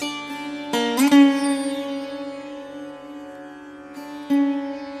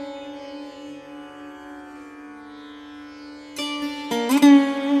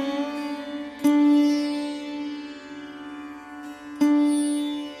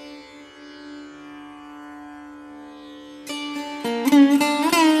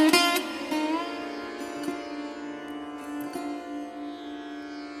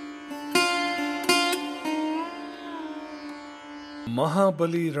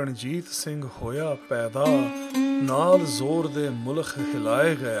महाबली रणजीत सिंह होया पैदा, नाल जोर दे मुल्क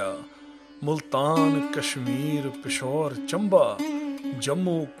हिलाए गया। मुल्तान कश्मीर पिशौर चंबा,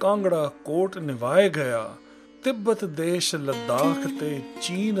 जम्मू कांगड़ा कोट निवाए गया। तिब्बत देश लद्दाख ते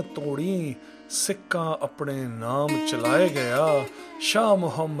चीन तोड़ी, सिक्का अपने नाम चलाए गया। शाह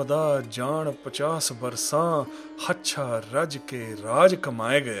मुहम्मदा जान 50 बरसां, हच्छा रज के राज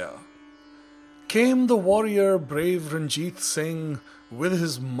कमाए गया। Came the warrior brave Ranjit Singh, with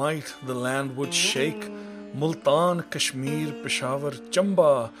his might the land would shake. Multan, Kashmir, Peshawar,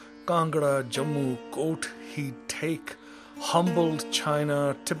 Chamba, Kangra, Jammu, Kot he'd take. Humbled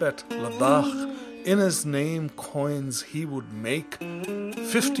China, Tibet, Ladakh, in his name coins he would make.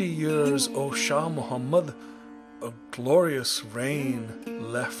 50 years, O Shah Muhammad, a glorious reign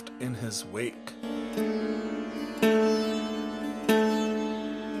left in his wake.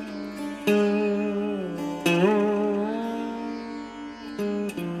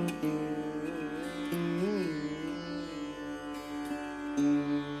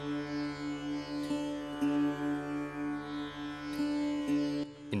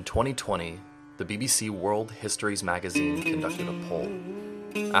 In 2020, the BBC World Histories magazine conducted a poll,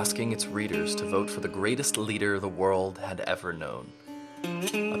 asking its readers to vote for the greatest leader the world had ever known.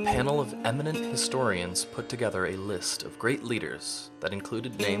 A panel of eminent historians put together a list of great leaders that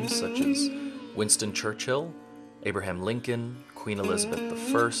included names such as Winston Churchill, Abraham Lincoln, Queen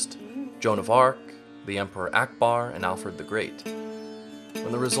Elizabeth I, Joan of Arc, the Emperor Akbar, and Alfred the Great.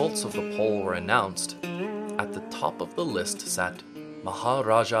 When the results of the poll were announced, at the top of the list sat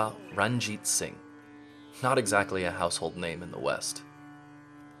Maharaja Ranjit Singh, not exactly a household name in the West.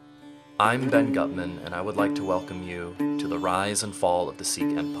 I'm Ben Gutman, and I would like to welcome you to The Rise and Fall of the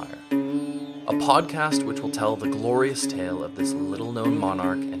Sikh Empire, a podcast which will tell the glorious tale of this little-known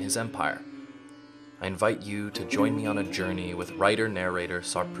monarch and his empire. I invite you to join me on a journey with writer-narrator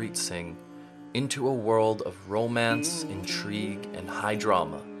Sarpreet Singh into a world of romance, intrigue, and high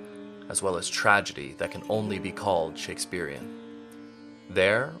drama, as well as tragedy that can only be called Shakespearean.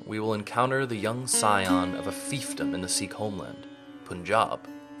 There, we will encounter the young scion of a fiefdom in the Sikh homeland, Punjab,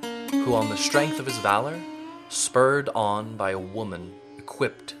 who on the strength of his valor, spurred on by a woman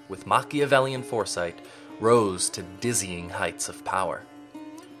equipped with Machiavellian foresight, rose to dizzying heights of power.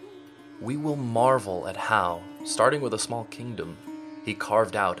 We will marvel at how, starting with a small kingdom, he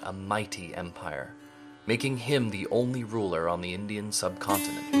carved out a mighty empire, making him the only ruler on the Indian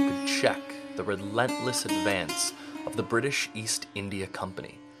subcontinent who could check the relentless advance of the British East India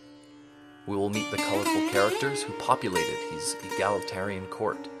Company. We will meet the colorful characters who populated his egalitarian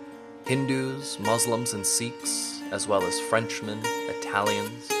court: Hindus, Muslims, and Sikhs, as well as Frenchmen,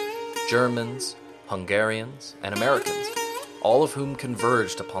 Italians, Germans, Hungarians, and Americans, all of whom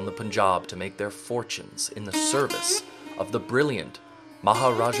converged upon the Punjab to make their fortunes in the service of the brilliant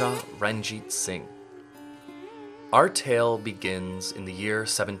Maharaja Ranjit Singh. Our tale begins in the year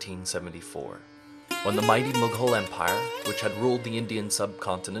 1774, when the mighty Mughal Empire, which had ruled the Indian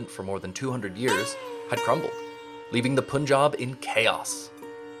subcontinent for more than 200 years, had crumbled, leaving the Punjab in chaos.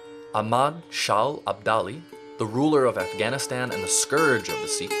 Ahmad Shah Abdali, the ruler of Afghanistan and the scourge of the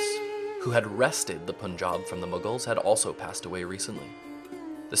Sikhs, who had wrested the Punjab from the Mughals, had also passed away recently.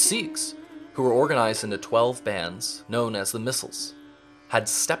 The Sikhs, who were organized into 12 bands known as the Misls, had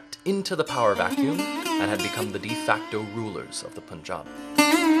stepped into the power vacuum and had become the de facto rulers of the Punjab.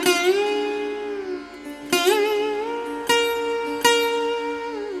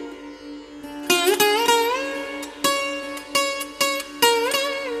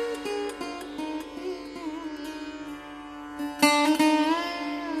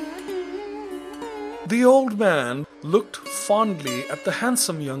 The old man looked fondly at the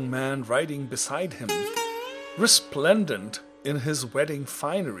handsome young man riding beside him, resplendent in his wedding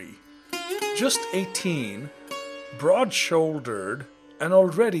finery. Just 18, broad-shouldered and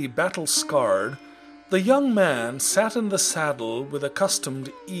already battle-scarred, the young man sat in the saddle with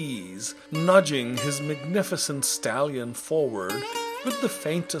accustomed ease, nudging his magnificent stallion forward with the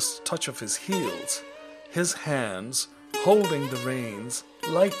faintest touch of his heels, his hands holding the reins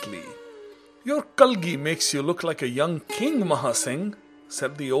lightly. "Your Kalgi makes you look like a young king, Maha Singh,"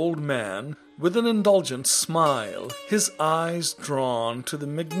 said the old man with an indulgent smile, his eyes drawn to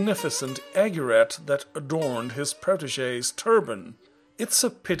the magnificent aigrette that adorned his protégé's turban. "It's a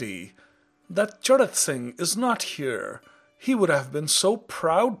pity that Charat Singh is not here. He would have been so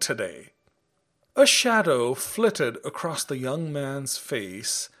proud today." A shadow flitted across the young man's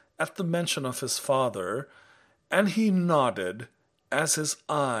face at the mention of his father, and he nodded as his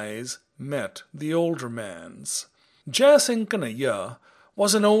eyes met the older man's. Jai Singh Kanhaiya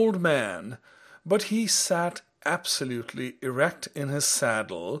was an old man, but he sat absolutely erect in his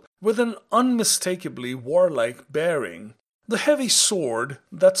saddle, with an unmistakably warlike bearing. The heavy sword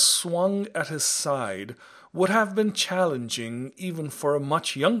that swung at his side would have been challenging even for a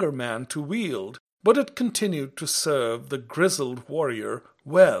much younger man to wield, but it continued to serve the grizzled warrior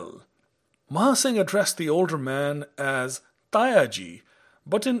well. Maha Singh addressed the older man as Tayaji,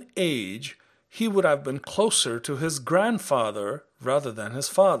 but in age he would have been closer to his grandfather rather than his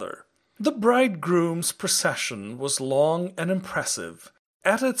father. The bridegroom's procession was long and impressive.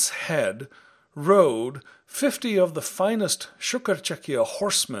 At its head rode 50 of the finest Shukerchakia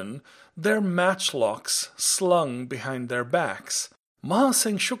horsemen, their matchlocks slung behind their backs. Maha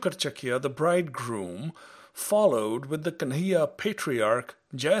Singh Shukerchakia, the bridegroom, followed with the Kanhaiya patriarch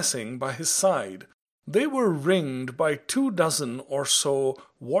Jai Singh by his side. They were ringed by 24 or so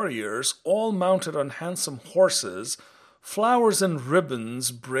warriors, all mounted on handsome horses, flowers and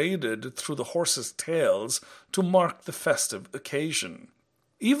ribbons braided through the horses' tails to mark the festive occasion.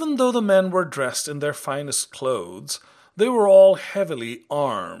 Even though the men were dressed in their finest clothes, they were all heavily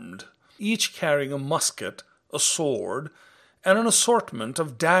armed, each carrying a musket, a sword, and an assortment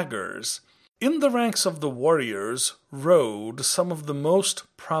of daggers. In the ranks of the warriors rode some of the most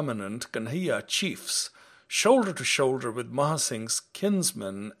prominent Kanhaiya chiefs, shoulder to shoulder with Maha Singh's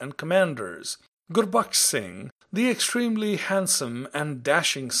kinsmen and commanders. Gajpat Singh, the extremely handsome and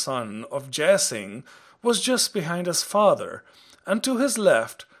dashing son of Jai Singh, was just behind his father, and to his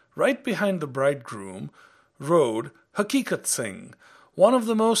left, right behind the bridegroom, rode Hakikat Singh, one of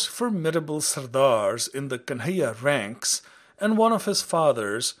the most formidable Sardars in the Kanhaiya ranks, and one of his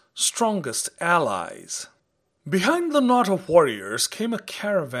father's strongest allies. Behind the knot of warriors came a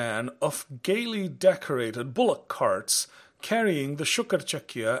caravan of gaily decorated bullock carts carrying the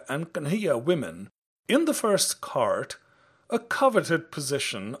Shukerchakia and Kanhaiya women. In the first cart, a coveted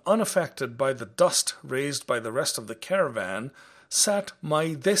position unaffected by the dust raised by the rest of the caravan, sat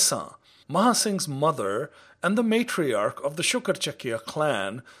Mai Desa, Maha Singh's mother and the matriarch of the Shukerchakia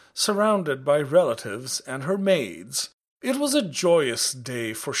clan, surrounded by relatives and her maids. It was a joyous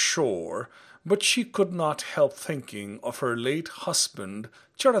day for sure, but she could not help thinking of her late husband,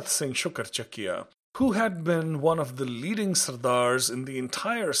 Charat Singh Shukerchakia, who had been one of the leading Sardars in the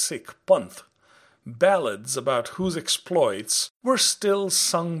entire Sikh Panth. Ballads about whose exploits were still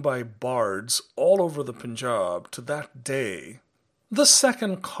sung by bards all over the Punjab to that day. The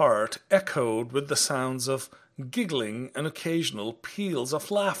second cart echoed with the sounds of giggling and occasional peals of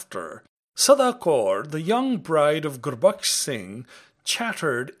laughter. Sardar Kaur, the young bride of Gajpat Singh,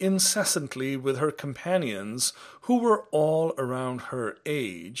 chattered incessantly with her companions, who were all around her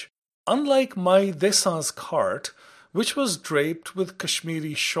age. Unlike Mai Desa's cart, which was draped with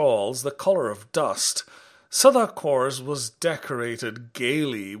Kashmiri shawls the color of dust, Sardar Kaur's was decorated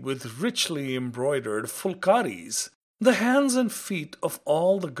gaily with richly embroidered fulkaris. The hands and feet of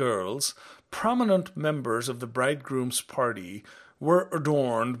all the girls, prominent members of the bridegroom's party, were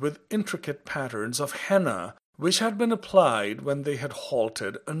adorned with intricate patterns of henna, which had been applied when they had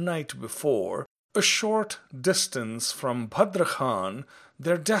halted a night before, a short distance from Bhadra Khan,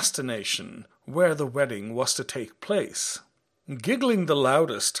 their destination, where the wedding was to take place. Giggling the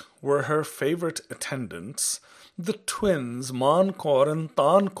loudest were her favorite attendants, the twins Man Kaur and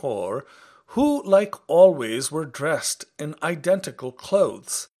Tan Kaur, who, like always, were dressed in identical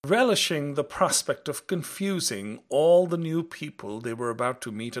clothes, relishing the prospect of confusing all the new people they were about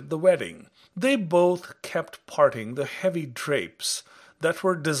to meet at the wedding. They both kept parting the heavy drapes that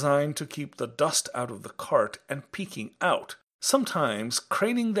were designed to keep the dust out of the cart and peeking out, sometimes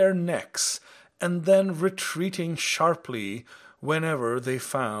craning their necks and then retreating sharply whenever they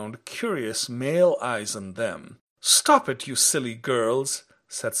found curious male eyes on them. "Stop it, you silly girls,"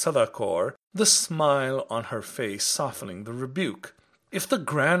 said Sardar Kaur, the smile on her face softening the rebuke. "If the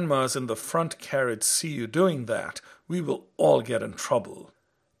grandmas in the front carriage see you doing that, we will all get in trouble."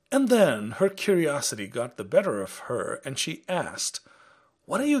 And then her curiosity got the better of her, and she asked,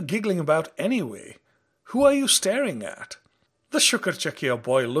 "What are you giggling about anyway? Who are you staring at?" "The Shukerchakia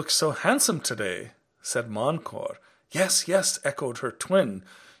boy looks so handsome today," said Man Kaur. "Yes, yes," echoed her twin.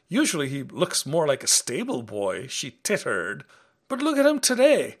 "Usually he looks more like a stable boy," she tittered. "But look at him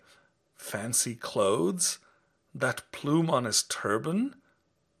today. Fancy clothes? That plume on his turban?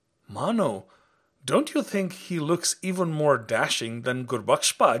 Mano, don't you think he looks even more dashing than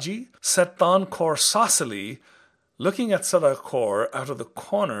Gurbakhsh Paji?" said Tan Kaur saucily, looking at Sardar Kaur out of the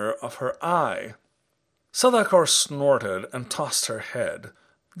corner of her eye. Sardar Kaur snorted and tossed her head.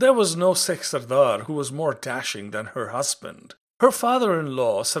 There was no Sikh Sardar who was more dashing than her husband. Her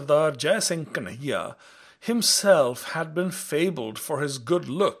father-in-law, Sardar Jai Singh Kanhaiya, himself had been fabled for his good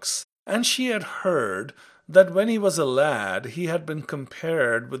looks, and she had heard that when he was a lad he had been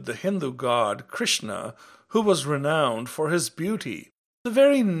compared with the Hindu god Krishna, who was renowned for his beauty. The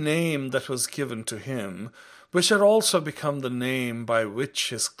very name that was given to him, which had also become the name by which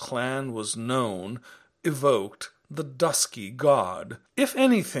his clan was known, evoked the dusky god. If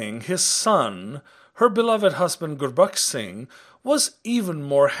anything, his son, her beloved husband Gurbakh Singh, was even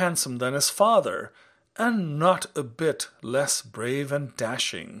more handsome than his father, and not a bit less brave and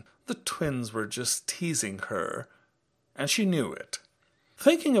dashing. The twins were just teasing her, and she knew it.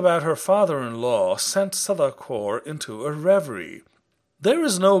 Thinking about her father-in-law sent Sardar Kaur into a reverie. "There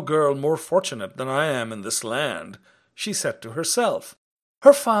is no girl more fortunate than I am in this land," she said to herself.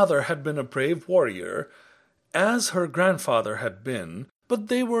 Her father had been a brave warrior, as her grandfather had been, but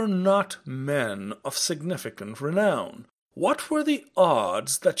they were not men of significant renown. What were the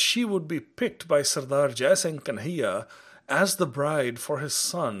odds that she would be picked by Sardar Jai Singh Kanhaiya as the bride for his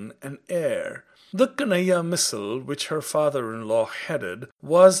son and heir? The Kanhaiya Misl, which her father-in-law headed,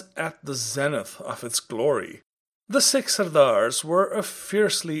 was at the zenith of its glory. The Sikh Sardars were a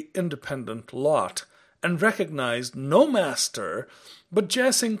fiercely independent lot, and recognized no master, but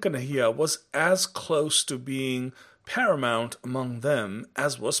Jai Singh Kanhaiya was as close to being paramount among them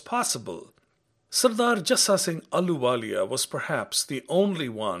as was possible. Sardar Jassa Singh Ahluwalia was perhaps the only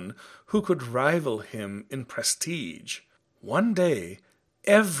one who could rival him in prestige. One day,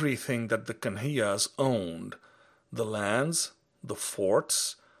 everything that the Kanhaiyas owned, the lands, the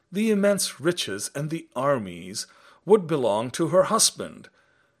forts, the immense riches, and the armies, would belong to her husband.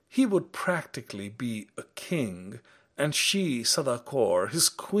 He would practically be a king, and she, Sardar Kaur, his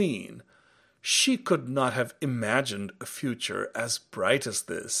queen. She could not have imagined a future as bright as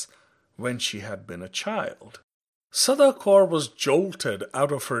this when she had been a child. Sardar Kaur was jolted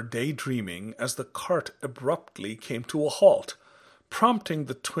out of her daydreaming as the cart abruptly came to a halt, prompting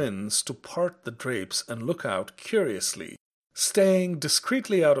the twins to part the drapes and look out curiously. Staying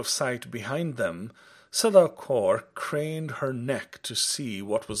discreetly out of sight behind them, Sardar Kaur craned her neck to see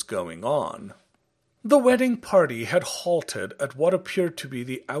what was going on. The wedding party had halted at what appeared to be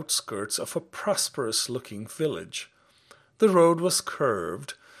the outskirts of a prosperous-looking village. The road was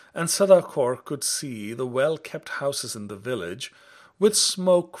curved, and Sardar Kaur could see the well-kept houses in the village, with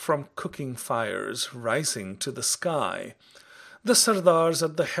smoke from cooking fires rising to the sky. The Sardars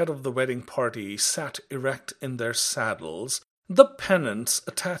at the head of the wedding party sat erect in their saddles, the pennants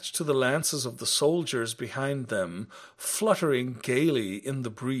attached to the lances of the soldiers behind them fluttering gaily in the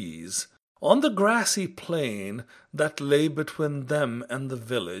breeze. On the grassy plain that lay between them and the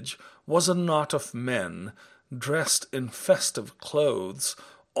village was a knot of men, dressed in festive clothes,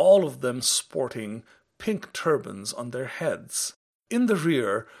 all of them sporting pink turbans on their heads. In the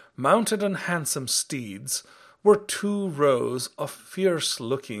rear, mounted on handsome steeds, were 2 rows of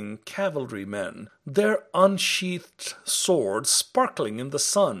fierce-looking cavalrymen, their unsheathed swords sparkling in the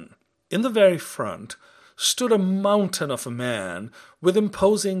sun. In the very front stood a mountain of a man with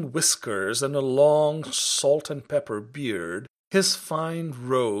imposing whiskers and a long salt-and-pepper beard, his fine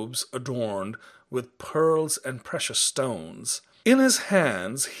robes adorned with pearls and precious stones. In his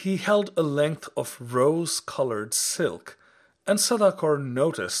hands he held a length of rose-colored silk, and Sardar Kaur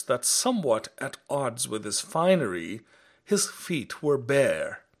noticed that somewhat at odds with his finery, his feet were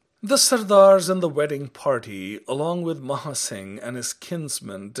bare. The Sardars in the wedding party, along with Maha Singh and his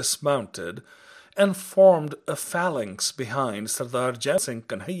kinsmen, dismounted and formed a phalanx behind Sardar Jai Singh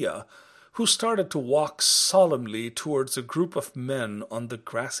Kanhaiya, who started to walk solemnly towards a group of men on the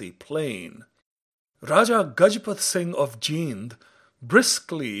grassy plain. Raja Gajpat Singh of Jind,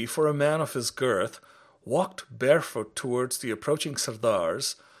 briskly for a man of his girth, walked barefoot towards the approaching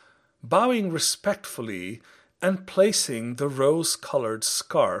Sardars, bowing respectfully and placing the rose-colored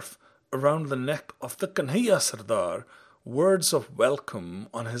scarf around the neck of the Kanhaiya Sardar, words of welcome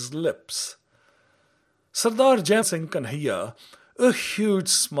on his lips. Sardar Jai Singh Kanhaiya, a huge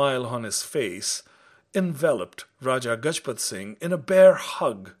smile on his face, enveloped Raja Gajpat Singh in a bear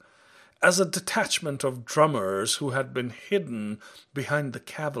hug, as a detachment of drummers who had been hidden behind the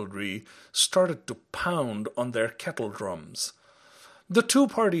cavalry started to pound on their kettle drums. The 2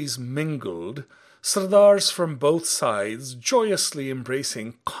 parties mingled, Sardars from both sides joyously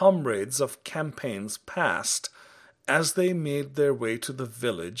embracing comrades of campaigns past as they made their way to the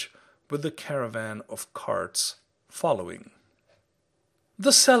village with the caravan of carts following.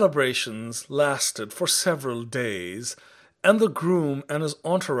 The celebrations lasted for several days, and the groom and his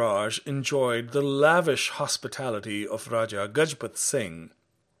entourage enjoyed the lavish hospitality of Raja Gajpat Singh.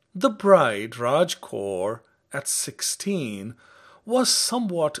 The bride, Raj Kaur, at 16, was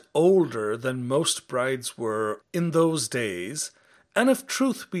somewhat older than most brides were in those days, and if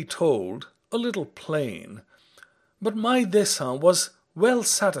truth be told, a little plain, but Mai Desa was well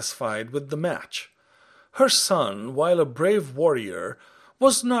satisfied with the match. Her son, while a brave warrior,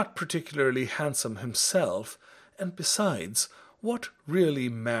 was not particularly handsome himself, and besides, what really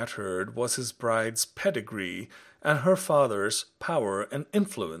mattered was his bride's pedigree and her father's power and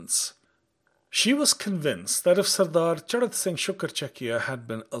influence. She was convinced that if Sardar Jai Singh Shukerchakia had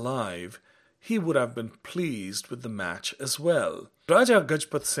been alive, he would have been pleased with the match as well. Raja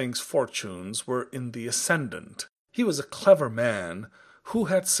Gajpat Singh's fortunes were in the ascendant. He was a clever man who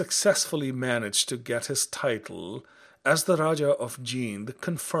had successfully managed to get his title as the Raja of Jind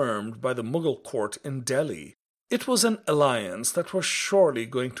confirmed by the Mughal court in Delhi. It was an alliance that was surely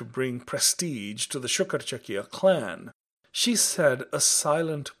going to bring prestige to the Shukerchakia clan. She said a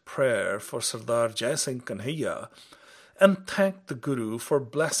silent prayer for Sardar Jai Singh Kanhaiya and thanked the Guru for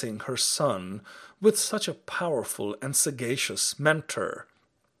blessing her son with such a powerful and sagacious mentor.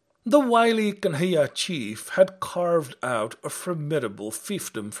 The wily Kanhaiya chief had carved out a formidable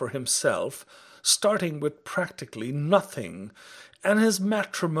fiefdom for himself, starting with practically nothing, and his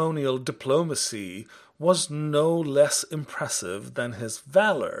matrimonial diplomacy was no less impressive than his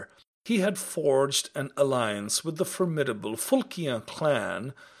valor. He had forged an alliance with the formidable Fulkiya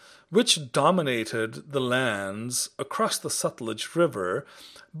clan, which dominated the lands across the Satluj River,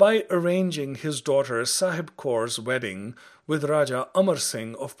 by arranging his daughter Sahib Kaur's wedding with Raja Amar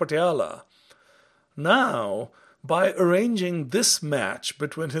Singh of Patiala. Now, by arranging this match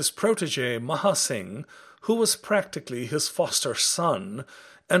between his protege Maha Singh, who was practically his foster son,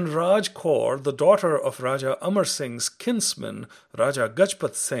 and Raj Kaur, the daughter of Raja Amar Singh's kinsman, Raja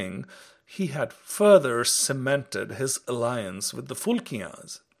Gajpat Singh, he had further cemented his alliance with the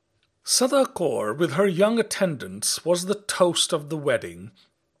Fulkiyas. Sada Kaur, with her young attendants, was the toast of the wedding,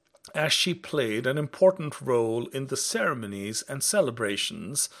 as she played an important role in the ceremonies and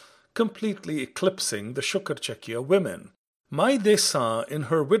celebrations, completely eclipsing the Shukerchakia women. Mai Desa, in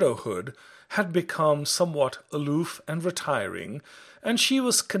her widowhood, had become somewhat aloof and retiring, and she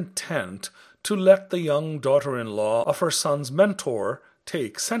was content to let the young daughter-in-law of her son's mentor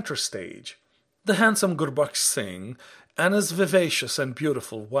take center stage. The handsome Gurbaksh Singh and his vivacious and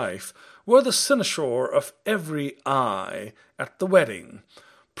beautiful wife were the cynosure of every eye at the wedding,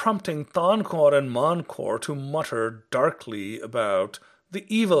 prompting Tan Kaur and Man Kaur to mutter darkly about the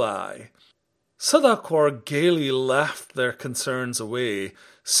evil eye. Sada Kaur gaily laughed their concerns away,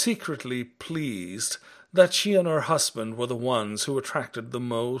 secretly pleased that she and her husband were the ones who attracted the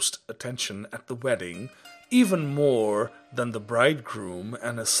most attention at the wedding, even more than the bridegroom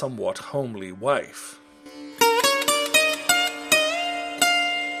and his somewhat homely wife.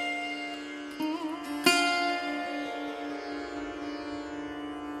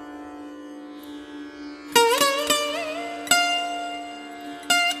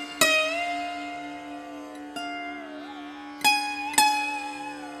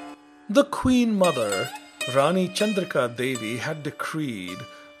 The Queen Mother, Rani Chandrika Devi, had decreed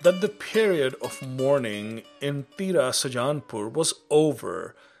that the period of mourning in Tira Sajanpur was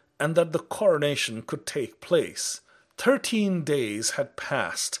over and that the coronation could take place. 13 days had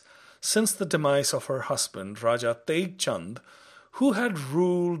passed since the demise of her husband, Raja Teg Chand, who had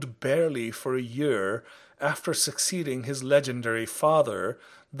ruled barely for a year after succeeding his legendary father,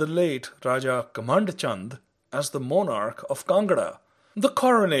 the late Raja Kamand Chand, as the monarch of Kangra. The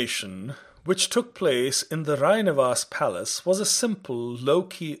coronation, which took place in the Rainivas Palace, was a simple,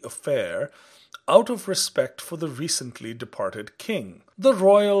 low-key affair out of respect for the recently departed king. The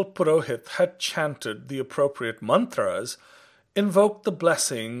royal Purohit had chanted the appropriate mantras, invoked the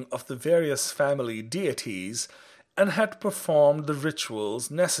blessing of the various family deities, and had performed the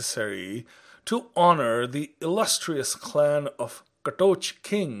rituals necessary to honor the illustrious clan of Katoch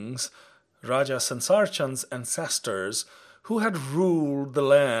kings, Raja Sansar Chand's ancestors, who had ruled the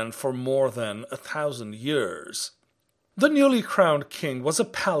land for more than 1,000 years. The newly crowned king was a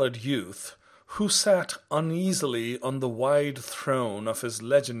pallid youth who sat uneasily on the wide throne of his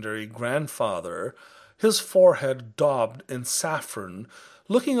legendary grandfather, his forehead daubed in saffron,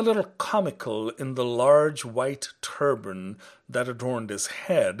 looking a little comical in the large white turban that adorned his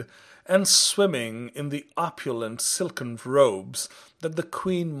head, and swimming in the opulent silken robes that the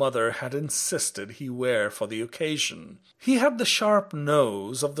Queen Mother had insisted he wear for the occasion. He had the sharp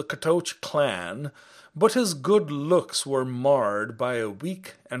nose of the Katoch clan, but his good looks were marred by a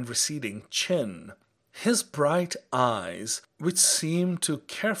weak and receding chin. His bright eyes, which seemed to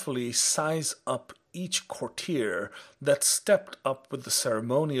carefully size up each courtier that stepped up with the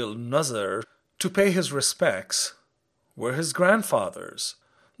ceremonial nazar to pay his respects, were his grandfather's.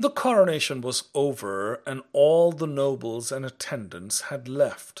 The coronation was over, and all the nobles and attendants had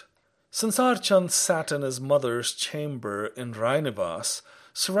left. Sansar Chand sat in his mother's chamber in Rainivas,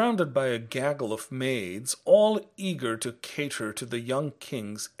 surrounded by a gaggle of maids, all eager to cater to the young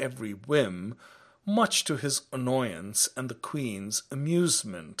king's every whim, much to his annoyance and the queen's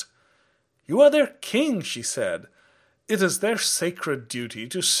amusement. "You are their king," she said. "It is their sacred duty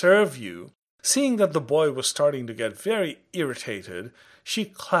to serve you." Seeing that the boy was starting to get very irritated, she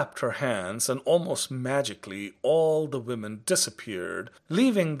clapped her hands, and almost magically all the women disappeared,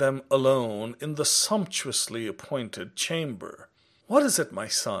 leaving them alone in the sumptuously appointed chamber. "What is it, my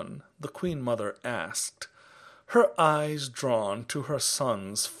son?" the queen mother asked, her eyes drawn to her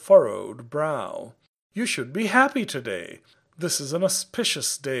son's furrowed brow. "You should be happy today. This is an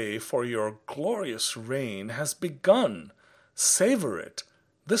auspicious day, for your glorious reign has begun. Savor it.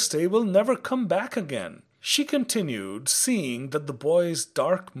 This day will never come back again," she continued, seeing that the boy's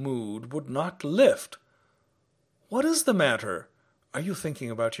dark mood would not lift. "What is the matter? Are you thinking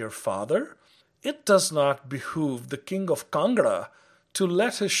about your father? It does not behoove the king of Kangra to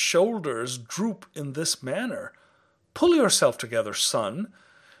let his shoulders droop in this manner. Pull yourself together, son.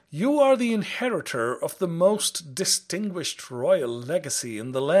 You are the inheritor of the most distinguished royal legacy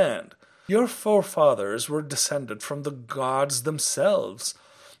in the land. Your forefathers were descended from the gods themselves.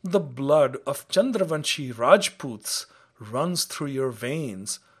 The blood of Chandravanshi Rajputs runs through your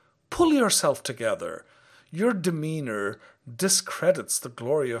veins. Pull yourself together. Your demeanor discredits the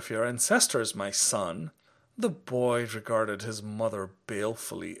glory of your ancestors, my son." The boy regarded his mother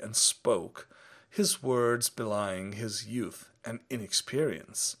balefully and spoke, his words belying his youth and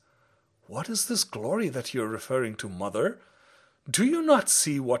inexperience. "What is this glory that you are referring to, mother? Do you not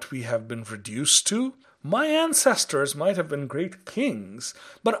see what we have been reduced to? My ancestors might have been great kings,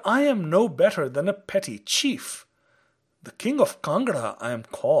 but I am no better than a petty chief. The king of Kangra I am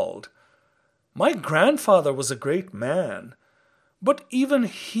called. My grandfather was a great man, but even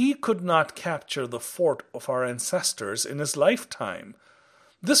he could not capture the fort of our ancestors in his lifetime.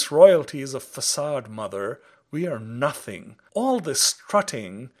 This royalty is a facade, mother. We are nothing. All this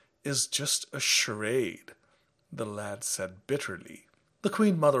strutting is just a charade," the lad said bitterly. The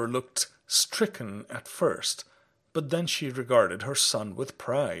queen mother looked stricken at first, but then she regarded her son with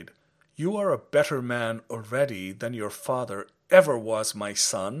pride. "You are a better man already than your father ever was, my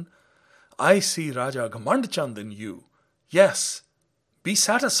son. I see Raja Ghamandchand in you. Yes, be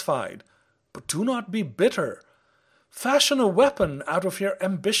satisfied, but do not be bitter. Fashion a weapon out of your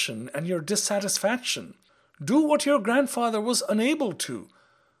ambition and your dissatisfaction. Do what your grandfather was unable to.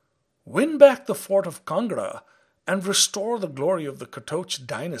 Win back the fort of Kangra and restore the glory of the Katoch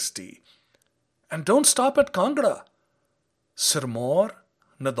dynasty. And don't stop at Kangra. Sirmaur,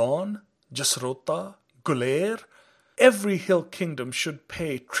 Nadon, Jasrota, Gulair, every hill kingdom should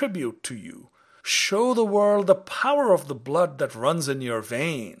pay tribute to you. Show the world the power of the blood that runs in your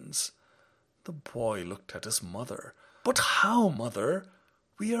veins." The boy looked at his mother. "But how, mother?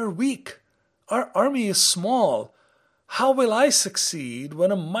 We are weak. Our army is small. How will I succeed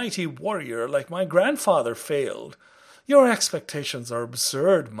when a mighty warrior like my grandfather failed? Your expectations are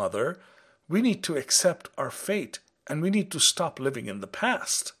absurd, mother. We need to accept our fate, and we need to stop living in the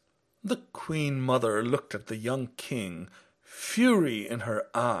past." The queen mother looked at the young king, fury in her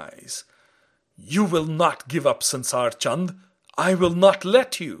eyes. "You will not give up, Sansar Chand. I will not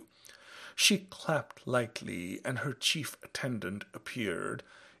let you." She clapped lightly, and her chief attendant appeared,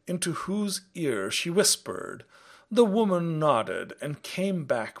 into whose ear she whispered. The woman nodded and came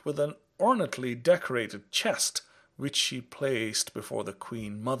back with an ornately decorated chest, which she placed before the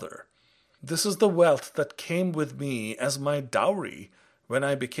queen mother. "This is the wealth that came with me as my dowry when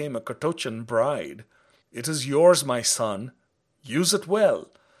I became a Katochan bride. It is yours, my son. Use it well.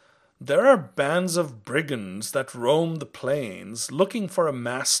 There are bands of brigands that roam the plains, looking for a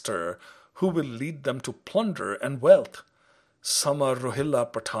master who will lead them to plunder and wealth. Some are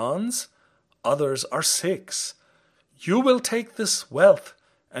Rohilla Pathans, others are Sikhs. You will take this wealth,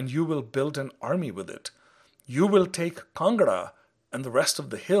 and you will build an army with it. You will take Kangra and the rest of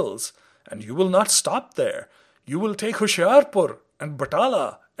the hills, and you will not stop there. You will take Hoshiarpur and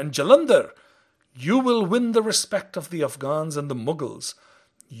Batala and Jalandhar. You will win the respect of the Afghans and the Mughals.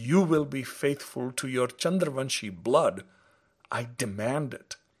 You will be faithful to your Chandravanshi blood. I demand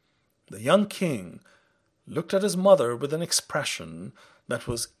it." The young king looked at his mother with an expression that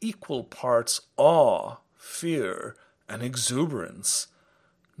was equal parts awe, fear, and exuberance.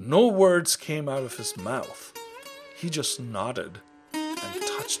 No words came out of his mouth. He just nodded and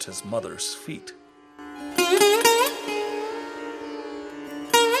touched his mother's feet.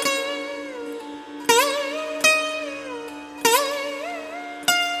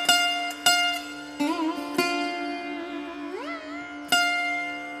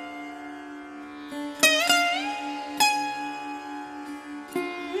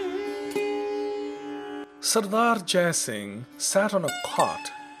 Sardar Jai Singh sat on a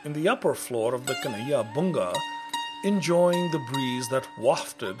cot in the upper floor of the Kanhaiya Bunga, enjoying the breeze that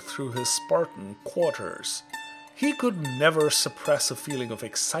wafted through his Spartan quarters. He could never suppress a feeling of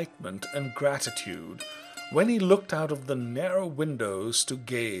excitement and gratitude when he looked out of the narrow windows to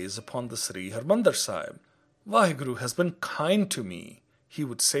gaze upon the Sri Harmandir Sahib. Vaheguru has been kind to me, he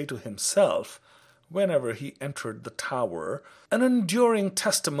would say to himself whenever he entered the tower, an enduring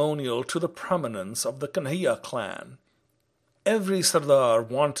testimonial to the prominence of the Kanhaiya clan. Every Sardar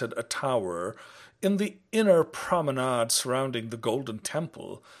wanted a tower in the inner promenade surrounding the Golden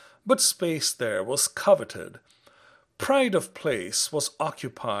Temple, but space there was coveted. Pride of place was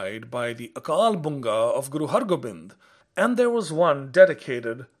occupied by the Akal Bunga of Guru Hargobind, and there was one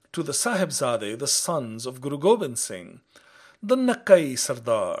dedicated to the Sahibzade, the sons of Guru Gobind Singh. The Nakai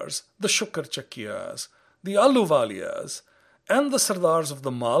Sardars, the Shukerchakias, the Ahluvalias, and the Sardars of the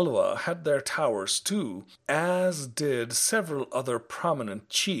Malwa had their towers too, as did several other prominent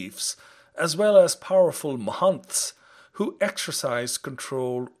chiefs, as well as powerful Mahants who exercised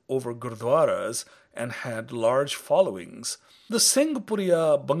control over Gurdwaras and had large followings. The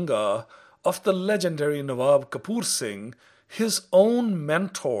Singhpuriya Bunga of the legendary Nawab Kapoor Singh, his own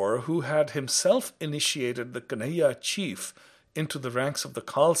mentor who had himself initiated the Kanhaiya chief into the ranks of the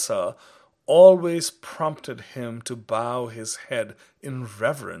Khalsa, always prompted him to bow his head in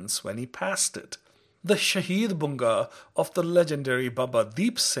reverence when he passed it. The Shaheed Bunga of the legendary Baba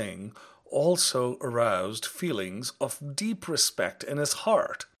Deep Singh also aroused feelings of deep respect in his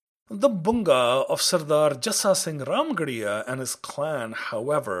heart. The Bunga of Sardar Jassa Singh Ramgarhia and his clan,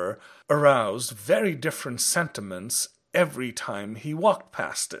 however, aroused very different sentiments every time he walked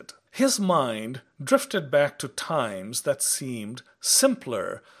past it. His mind drifted back to times that seemed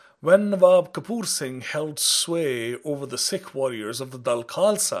simpler, when Nawab Kapoor Singh held sway over the Sikh warriors of the Dal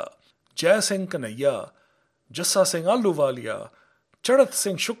Khalsa. Jai Singh Kanhaiya, Jassa Singh Ahluwalia, Charat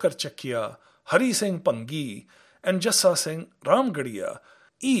Singh Shukerchakia, Hari Singh Bhangi, and Jassa Singh Ramgarhia,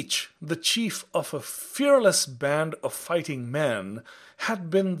 each the chief of a fearless band of fighting men, had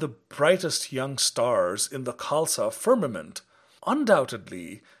been the brightest young stars in the Khalsa firmament.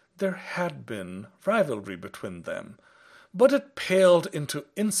 Undoubtedly, there had been rivalry between them, but it paled into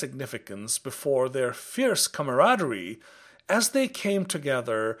insignificance before their fierce camaraderie as they came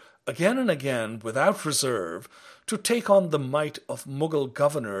together again and again without reserve to take on the might of Mughal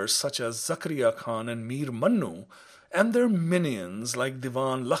governors such as Zakaria Khan and Mir Mannu, and their minions like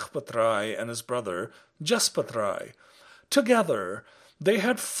Diwan Lakhpat Rai and his brother Jaspat Rai. Together, they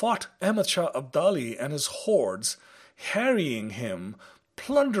had fought Ahmad Shah Abdali and his hordes, harrying him,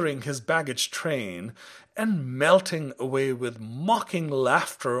 plundering his baggage train, and melting away with mocking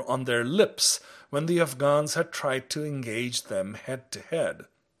laughter on their lips when the Afghans had tried to engage them head to head.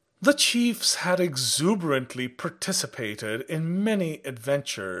 The chiefs had exuberantly participated in many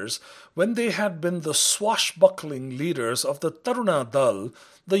adventures when they had been the swashbuckling leaders of the Taruna Dal,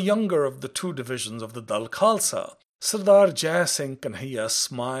 the younger of the two divisions of the Dal Khalsa. Sardar Jai Singh Kanhaiya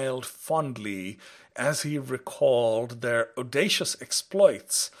smiled fondly as he recalled their audacious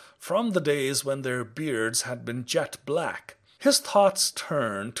exploits from the days when their beards had been jet black. His thoughts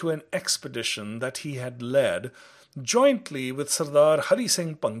turned to an expedition that he had led jointly with Sardar Hari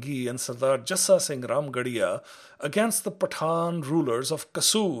Singh Bhangi and Sardar Jassa Singh Ramgarhia against the Pathan rulers of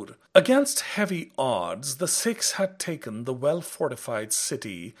Kasur. Against heavy odds, the Sikhs had taken the well-fortified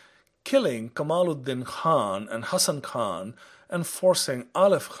city, killing Kamaluddin Khan and Hassan Khan and forcing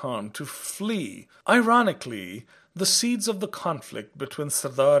Alif Khan to flee. Ironically, the seeds of the conflict between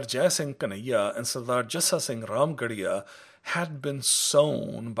Sardar Jai Singh Kanhaiya and Sardar Jassa Singh Ramgarhia had been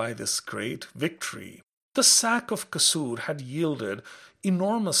sown by this great victory. The sack of Kasur had yielded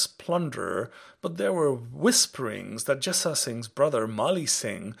enormous plunder, but there were whisperings that Jassa Singh's brother Mali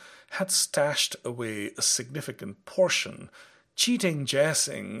Singh had stashed away a significant portion, cheating Jai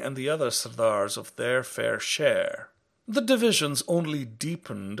Singh and the other Sardars of their fair share. The divisions only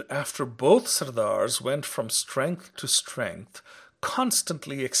deepened after both Sardars went from strength to strength,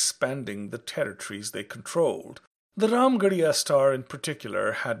 constantly expanding the territories they controlled. The Ramgarhia star in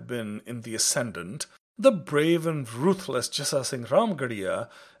particular had been in the ascendant. The brave and ruthless Jassa Singh Ramgarhia,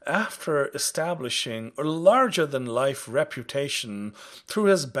 after establishing a larger-than-life reputation through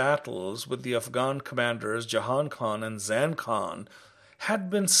his battles with the Afghan commanders Jahan Khan and Zain Khan,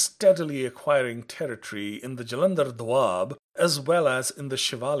 had been steadily acquiring territory in the Jalandhar Doab as well as in the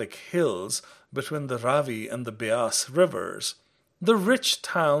Shivalik hills between the Ravi and the Beas rivers. The rich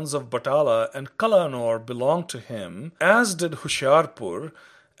towns of Batala and Kalanor belonged to him, as did Hoshiarpur,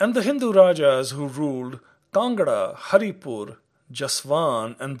 and the Hindu Rajas who ruled Kangra, Haripur,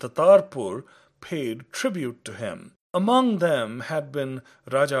 Jaswan, and Datarpur paid tribute to him. Among them had been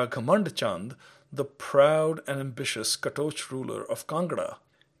Raja Ghamand Chand, the proud and ambitious Katoch ruler of Kangra.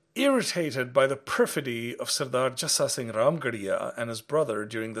 Irritated by the perfidy of Sardar Jai Singh Ramgarhia and his brother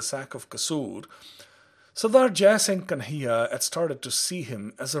during the sack of Kasur, Sardar Jai Singh Kanhaiya had started to see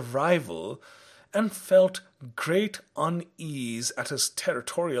him as a rival and felt great unease at his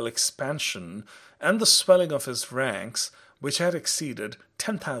territorial expansion and the swelling of his ranks, which had exceeded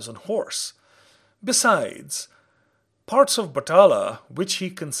 10,000 horse. Besides, parts of Batala, which he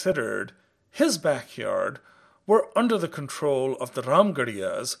considered his backyard, were under the control of the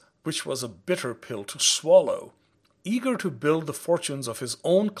Ramgarhias, which was a bitter pill to swallow. Eager to build the fortunes of his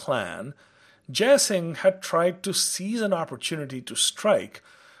own clan, Jai Singh had tried to seize an opportunity to strike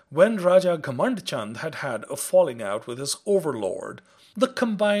when Raja Ghamand Chand had had a falling out with his overlord. The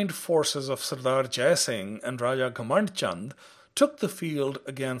combined forces of Sardar Jai Singh and Raja Ghamand Chand took the field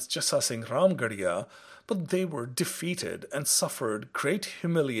against Jai Singh Ramgarhia, but they were defeated and suffered great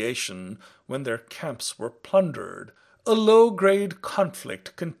humiliation when their camps were plundered. A low-grade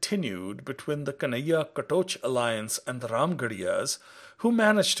conflict continued between the Kanhaiya-Katoch alliance and the Ramgarhias, who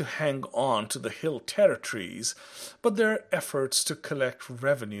managed to hang on to the hill territories, but their efforts to collect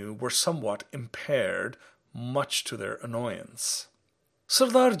revenue were somewhat impaired, much to their annoyance.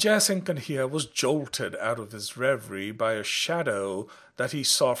 Sardar Jai Singh Kanhaiya was jolted out of his reverie by a shadow that he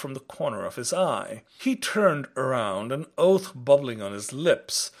saw from the corner of his eye. He turned around, an oath bubbling on his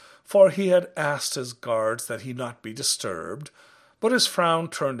lips, for he had asked his guards that he not be disturbed, but his frown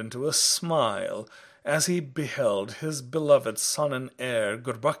turned into a smile as he beheld his beloved son and heir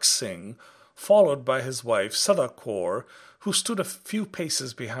Gurbakh Singh, followed by his wife Sardar Kaur, who stood a few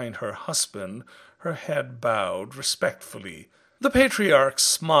paces behind her husband, her head bowed respectfully. The patriarch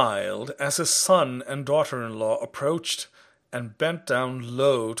smiled as his son and daughter-in-law approached and bent down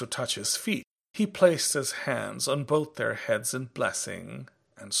low to touch his feet. He placed his hands on both their heads in blessing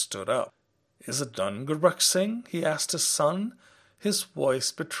and stood up. "Is it done, Gurbakh Singh?" he asked his son, his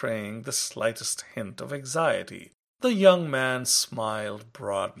voice betraying the slightest hint of anxiety. The young man smiled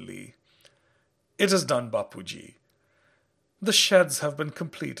broadly. "It is done, Bapuji. The sheds have been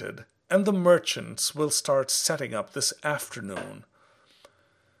completed, and the merchants will start setting up this afternoon.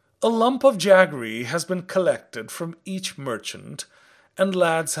 A lump of jaggery has been collected from each merchant, and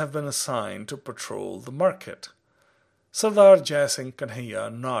lads have been assigned to patrol the market." Sardar Jai Singh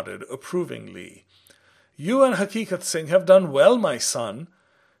Kanhaiya nodded approvingly. "You and Hakikat Singh have done well, my son.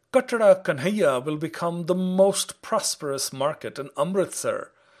 Katara Kanhaiya will become the most prosperous market in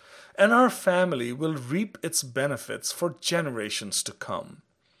Amritsar, and our family will reap its benefits for generations to come."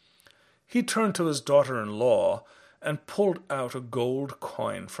 He turned to his daughter-in-law and pulled out a gold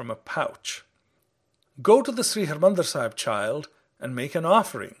coin from a pouch. "Go to the Sri Harmandir Sahib, child, and make an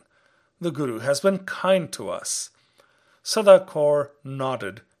offering. The Guru has been kind to us." Sardar Kaur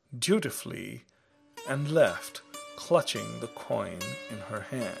nodded dutifully and left, clutching the coin in her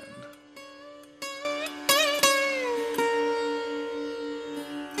hand.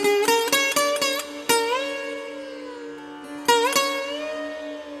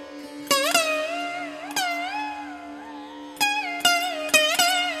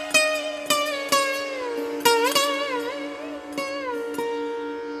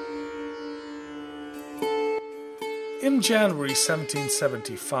 In January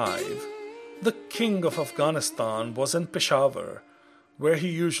 1775, the King of Afghanistan was in Peshawar, where he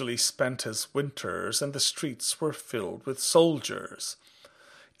usually spent his winters, and the streets were filled with soldiers.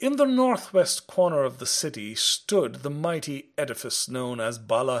 In the northwest corner of the city stood the mighty edifice known as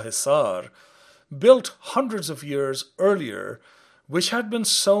Bala Hisar, built hundreds of years earlier, which had been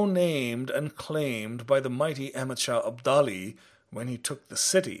so named and claimed by the mighty Ahmad Shah Abdali when he took the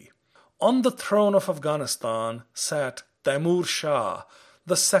city. On the throne of Afghanistan sat Taimur Shah,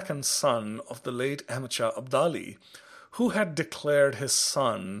 the second son of the late Ahmad Shah Abdali, who had declared his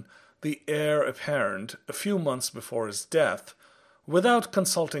son the heir apparent a few months before his death, without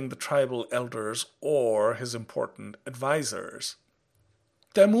consulting the tribal elders or his important advisers.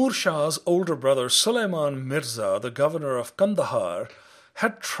 Taimur Shah's older brother Sulaiman Mirza, the governor of Kandahar,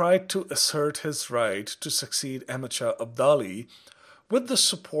 had tried to assert his right to succeed Ahmad Shah Abdali with the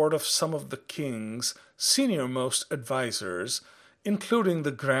support of some of the king's senior-most advisers, including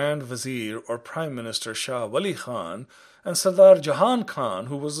the Grand Vizier or Prime Minister Shah Wali Khan and Sardar Jahan Khan,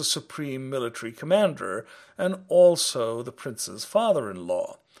 who was the supreme military commander and also the prince's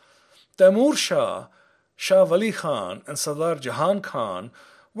father-in-law. Taimur Shah, Shah Wali Khan, and Sardar Jahan Khan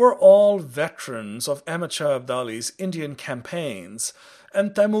were all veterans of Ahmad Shah Abdali's Indian campaigns,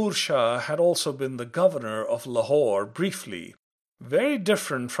 and Taimur Shah had also been the governor of Lahore briefly. Very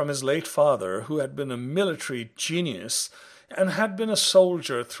different from his late father, who had been a military genius and had been a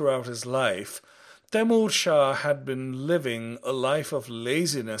soldier throughout his life, Temur Shah had been living a life of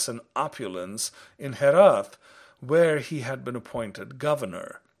laziness and opulence in Herat, where he had been appointed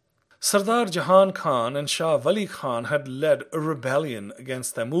governor. Sardar Jahan Khan and Shah Wali Khan had led a rebellion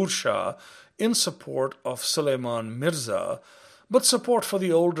against Temur Shah in support of Suleiman Mirza, but support for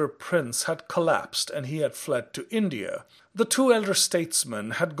the older prince had collapsed and he had fled to India. The two elder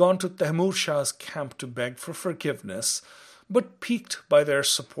statesmen had gone to Temur Shah's camp to beg for forgiveness, but piqued by their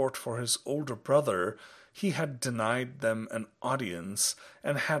support for his older brother, he had denied them an audience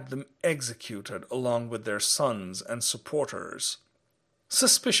and had them executed along with their sons and supporters.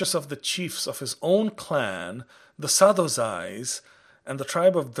 Suspicious of the chiefs of his own clan, the Sadozais, and the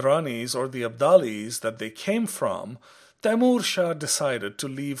tribe of Dranis or the Abdalis that they came from, Temur Shah decided to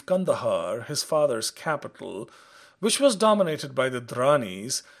leave Kandahar, his father's capital, which was dominated by the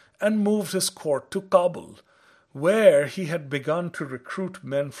Dranis, and moved his court to Kabul, where he had begun to recruit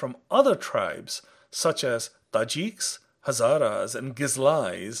men from other tribes, such as Tajiks, Hazaras, and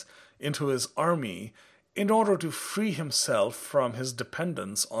Gizlais, into his army in order to free himself from his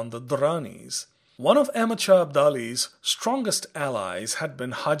dependence on the Duranis. One of Ahmad Shah Abdali's strongest allies had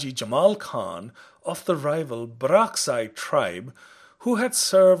been Haji Jamal Khan of the rival Barakzai tribe, who had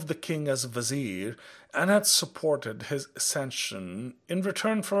served the king as vizier and had supported his ascension in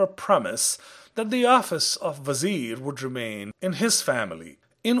return for a promise that the office of vizier would remain in his family.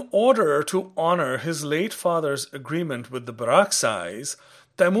 In order to honor his late father's agreement with the Barakzais,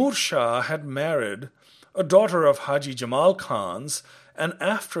 Temur Shah had married a daughter of Haji Jamal Khan's, and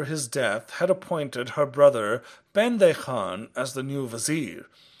after his death had appointed her brother Bende Khan as the new vizier.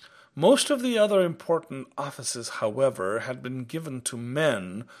 Most of the other important offices, however, had been given to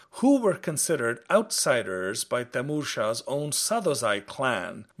men who were considered outsiders by Temur Shah's own Sadozai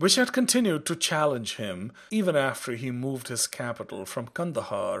clan, which had continued to challenge him even after he moved his capital from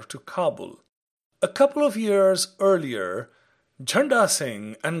Kandahar to Kabul. A couple of years earlier, Jhanda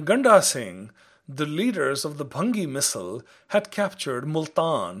Singh and Ganda Singh, the leaders of the Bhangi Misl, had captured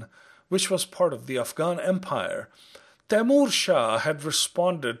Multan, which was part of the Afghan Empire. Temur Shah had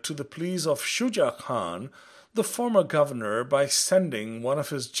responded to the pleas of Shuja Khan, the former governor, by sending one of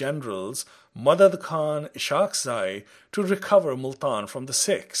his generals, Madad Khan Ishaqzai, to recover Multan from the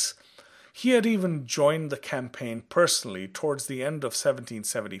Sikhs. He had even joined the campaign personally towards the end of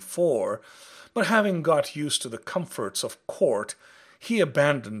 1774, but having got used to the comforts of court, he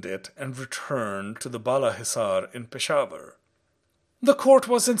abandoned it and returned to the Bala Hisar in Peshawar. The court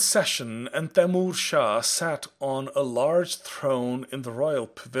was in session, and Temur Shah sat on a large throne in the royal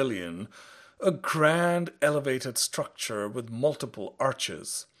pavilion, a grand elevated structure with multiple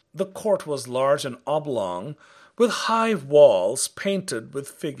arches. The court was large and oblong, with high walls painted with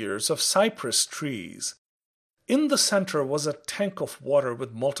figures of cypress trees. In the center was a tank of water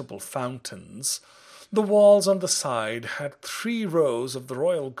with multiple fountains. The walls on the side had 3 rows of the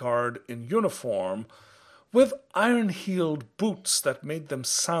royal guard in uniform, with iron-heeled boots that made them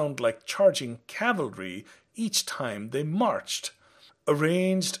sound like charging cavalry each time they marched.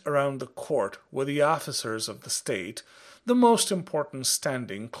 Arranged around the court were the officers of the state, the most important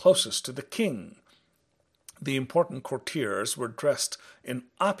standing closest to the king. The important courtiers were dressed in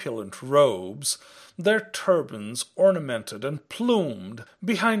opulent robes, their turbans ornamented and plumed.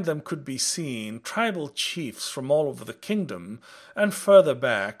 Behind them could be seen tribal chiefs from all over the kingdom, and further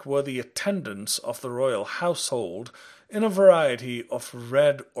back were the attendants of the royal household in a variety of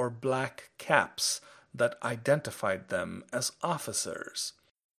red or black caps that identified them as officers.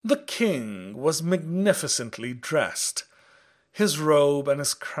 The king was magnificently dressed, his robe and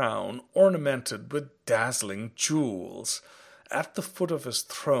his crown ornamented with dazzling jewels. At the foot of his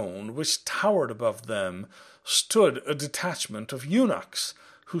throne, which towered above them, stood a detachment of eunuchs,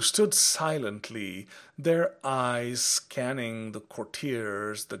 who stood silently, their eyes scanning the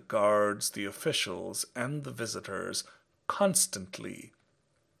courtiers, the guards, the officials, and the visitors constantly.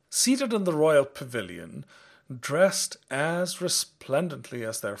 Seated in the royal pavilion, dressed as resplendently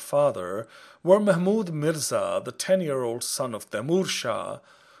as their father, were Mahmud Mirza, the 10-year-old son of Temur Shah,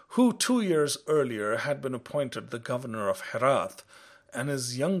 who 2 years earlier had been appointed the governor of Herat, and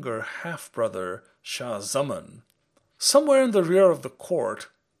his younger half-brother Shah Zaman. Somewhere in the rear of the court,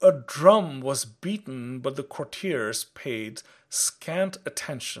 a drum was beaten, but the courtiers paid scant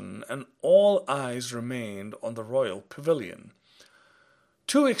attention, and all eyes remained on the royal pavilion.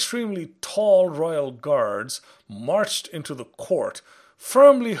 2 extremely tall royal guards marched into the court,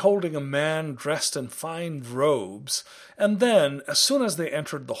 firmly holding a man dressed in fine robes, and then, as soon as they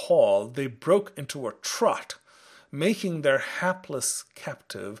entered the hall, they broke into a trot. making their hapless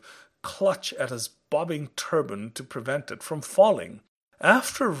captive clutch at his bobbing turban to prevent it from falling.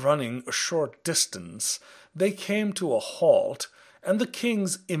 After running a short distance, they came to a halt, and the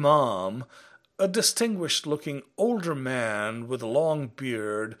king's imam, a distinguished-looking older man with a long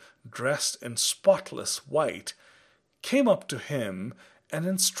beard, dressed in spotless white, came up to him and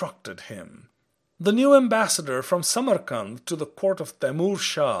instructed him. The new ambassador from Samarkand to the court of Taimur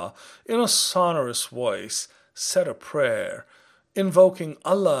Shah, in a sonorous voice, said a prayer, invoking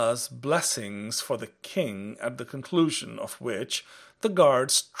Allah's blessings for the king, at the conclusion of which the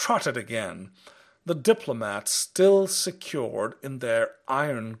guards trotted again, the diplomats still secured in their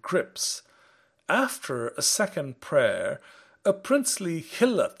iron grips. After a second prayer, a princely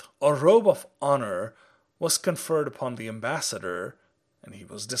hillat, or robe of honor, was conferred upon the ambassador, and he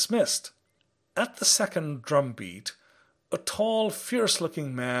was dismissed. At the second drumbeat, a tall,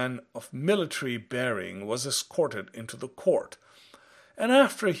 fierce-looking man of military bearing was escorted into the court, and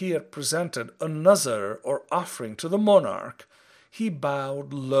after he had presented a nazar or offering to the monarch, he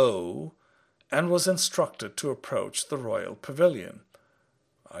bowed low and was instructed to approach the royal pavilion.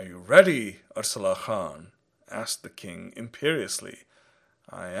 "Are you ready, Ursula Khan?" asked the king imperiously.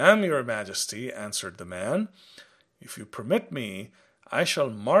 "I am, your majesty," answered the man. "If you permit me, I shall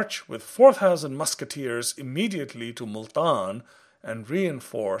march with 4,000 musketeers immediately to Multan and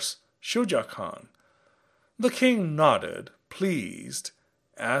reinforce Shuja Khan." The king nodded, pleased,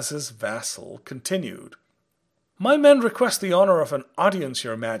 as his vassal continued. "My men request the honor of an audience,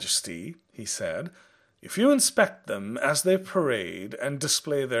 your majesty," he said. "If you inspect them as they parade and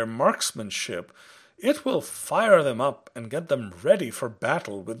display their marksmanship, it will fire them up and get them ready for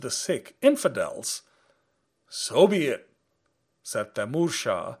battle with the Sikh infidels." "So be it," said Taimur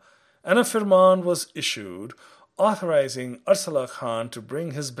Shah, and a firman was issued authorizing Ursula Khan to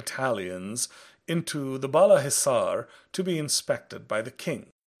bring his battalions into the Bala Hisar to be inspected by the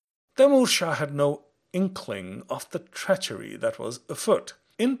king. Taimur Shah had no inkling of the treachery that was afoot.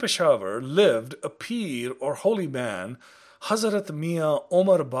 In Peshawar lived a peer or holy man, Hazrat Mian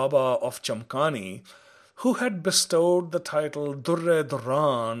Omar Baba of Chamkani, who had bestowed the title Durre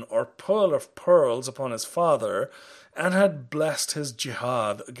Durran, or Pearl of Pearls, upon his father, and had blessed his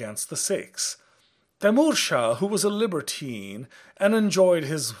jihad against the Sikhs. Taimur Shah, who was a libertine and enjoyed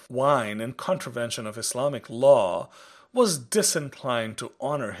his wine in contravention of Islamic law, was disinclined to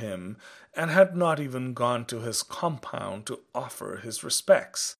honor him and had not even gone to his compound to offer his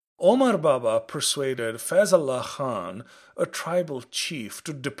respects. Omar Baba persuaded Faizullah Khan, a tribal chief,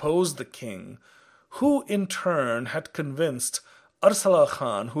 to depose the king, who in turn had convinced Ursula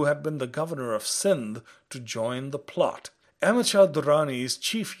Khan, who had been the governor of Sindh, to join the plot. Ahmad Shah Durrani's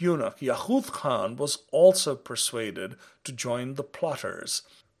chief eunuch Yaqut Khan was also persuaded to join the plotters.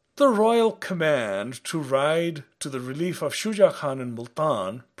 The royal command to ride to the relief of Shuja Khan in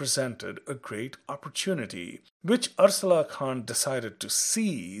Multan presented a great opportunity, which Ursula Khan decided to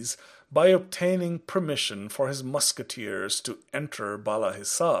seize by obtaining permission for his musketeers to enter Bala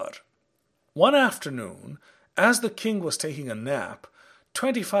Hisar. One afternoon, as the king was taking a nap,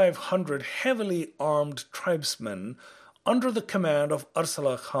 2,500 heavily armed tribesmen under the command of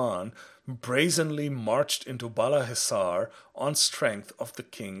Ursula Khan brazenly marched into Bala Hisar on strength of the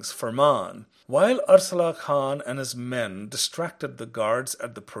king's firman. While Ursula Khan and his men distracted the guards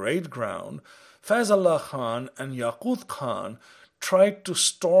at the parade ground, Faizullah Khan and Yaqut Khan tried to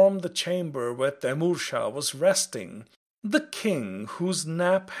storm the chamber where Taimur Shah was resting. The king, whose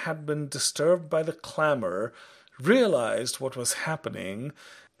nap had been disturbed by the clamor, realized what was happening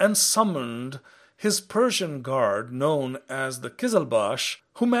and summoned his Persian guard, known as the Kizilbash,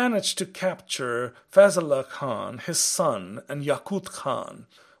 who managed to capture Faizullah Khan, his son, and Yaqut Khan.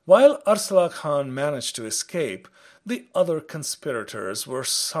 While Ursula Khan managed to escape, the other conspirators were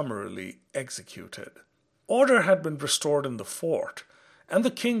summarily executed. Order had been restored in the fort, and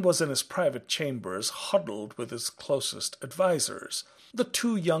the king was in his private chambers, huddled with his closest advisers. The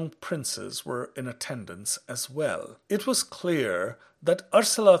two young princes were in attendance as well. It was clear that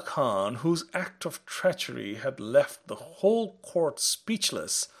Ursula Khan, whose act of treachery had left the whole court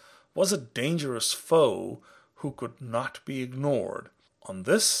speechless, was a dangerous foe who could not be ignored. On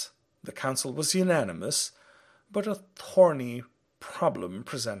this, the council was unanimous, but a thorny problem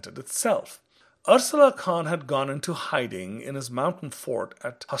presented itself. Ursula Khan had gone into hiding in his mountain fort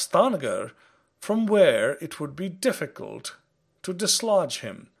at Hastanagar, from where it would be difficult to dislodge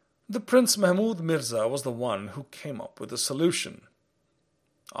him. The Prince Mahmud Mirza was the one who came up with a solution.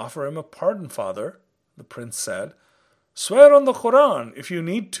 "Offer him a pardon, father," the prince said. "Swear on the Quran, if you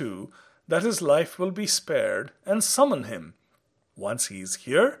need to, that his life will be spared, and summon him. Once he is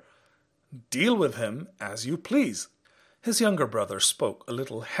here, Deal with him as you please." His younger brother spoke a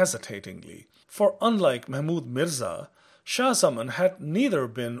little hesitatingly, for unlike Mahmud Mirza, Shah Zaman had neither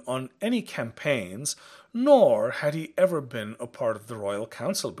been on any campaigns, nor had he ever been a part of the royal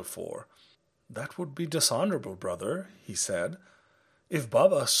council before. "That would be dishonorable, brother," he said. "If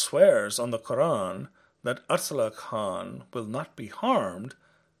Baba swears on the Quran that Arsala Khan will not be harmed,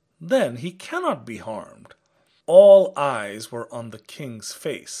 then he cannot be harmed." All eyes were on the king's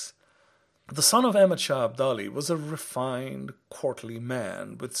face. The son of Ahmad Shah Abdali was a refined, courtly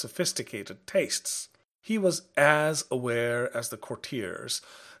man with sophisticated tastes. He was as aware as the courtiers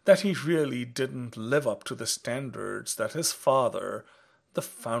that he really didn't live up to the standards that his father, the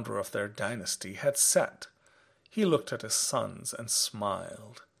founder of their dynasty, had set. He looked at his sons and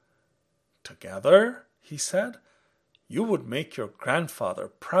smiled. "Together," he said, "you would make your grandfather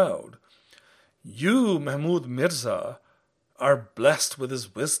proud. You, Mahmud Mirza, are blessed with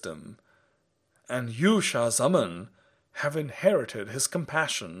his wisdom, and you, Shah Zaman, have inherited his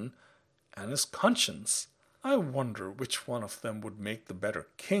compassion and his conscience. I wonder which one of them would make the better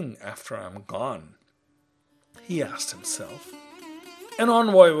king after I am gone," he asked himself. An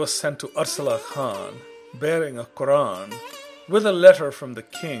envoy was sent to Arsala Khan, bearing a Quran, with a letter from the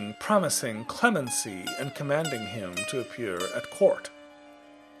king promising clemency and commanding him to appear at court.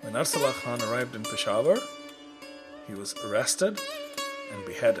 When Arsala Khan arrived in Peshawar, he was arrested and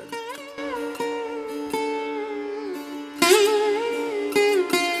beheaded.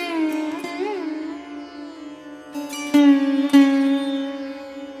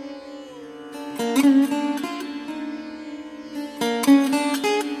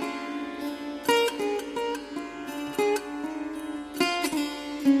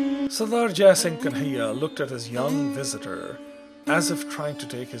 Sardar Jai Singh Kanhaiya looked at his young visitor as if trying to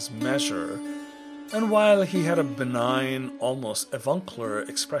take his measure, and while he had a benign, almost avuncular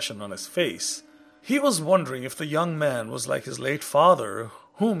expression on his face, he was wondering if the young man was like his late father,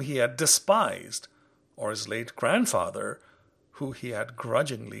 whom he had despised, or his late grandfather, who he had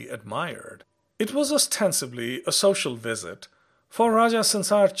grudgingly admired. It was ostensibly a social visit, for Raja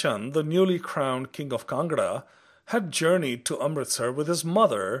Sansar Chand, the newly crowned king of Kangra, had journeyed to Amritsar with his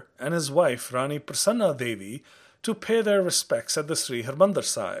mother and his wife Rani Prasanna Devi to pay their respects at the Sri Harmandir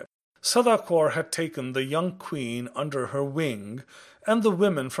Sahib. Sada Kaur had taken the young queen under her wing, and the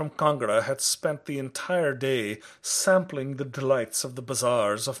women from Kangra had spent the entire day sampling the delights of the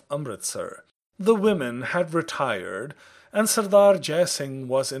bazaars of Amritsar. The women had retired, and Sardar Jai Singh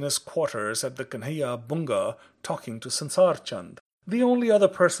was in his quarters at the Kanhaiya Bunga talking to Sansar Chand. The only other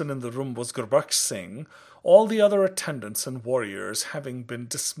person in the room was Gurbaksh Singh, all the other attendants and warriors having been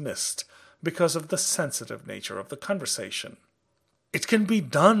dismissed because of the sensitive nature of the conversation. "It can be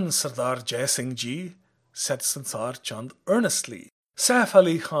done, Sardar Jai Singh ji," said Sansar Chand earnestly. "Saif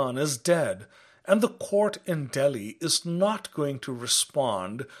Ali Khan is dead, and the court in Delhi is not going to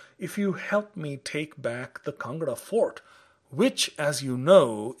respond if you help me take back the Kangra fort, which, as you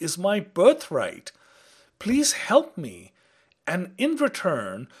know, is my birthright. Please help me, and in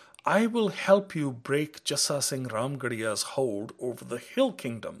return, I will help you break Jassa Singh Ramgadia's hold over the hill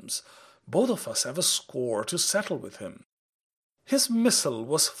kingdoms. Both of us have a score to settle with him." His Misl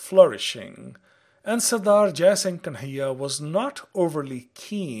was flourishing, and Sardar Jai Singh Kanhaiya was not overly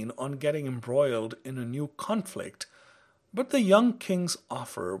keen on getting embroiled in a new conflict, but the young king's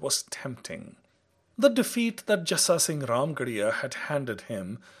offer was tempting. The defeat that Jassa Singh Ramgadia had handed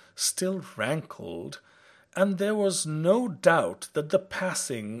him still rankled, and there was no doubt that the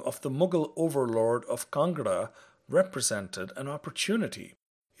passing of the Mughal overlord of Kangra represented an opportunity.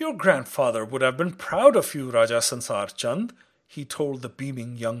 "Your grandfather would have been proud of you, Raja Sansar Chand," he told the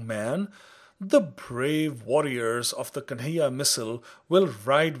beaming young man. "The brave warriors of the Kanhaiya Misl will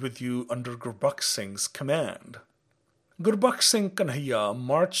ride with you under Gurbaksh Singh's command." Gurbaksh Singh Kanhaiya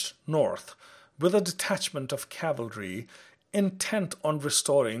marched north with a detachment of cavalry intent on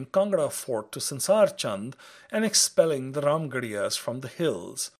restoring Kangra fort to Sansar Chand and expelling the Ramgadiyas from the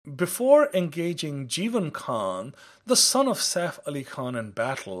hills. Before engaging Jivan Khan, the son of Saif Ali Khan, in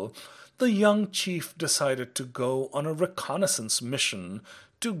battle, the young chief decided to go on a reconnaissance mission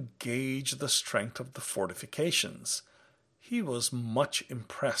to gauge the strength of the fortifications. He was much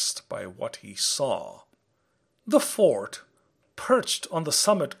impressed by what he saw. The fort, perched on the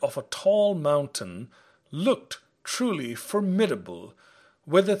summit of a tall mountain, looked truly formidable,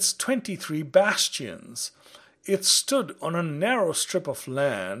 with its 23 bastions. It stood on a narrow strip of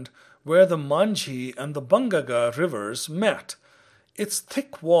land where the Manjhi and the Bangaga rivers met. Its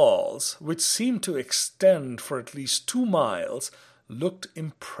thick walls, which seemed to extend for at least 2 miles, looked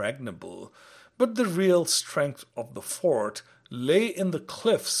impregnable, but the real strength of the fort lay in the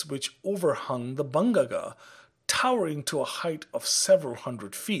cliffs which overhung the Bangaga, towering to a height of several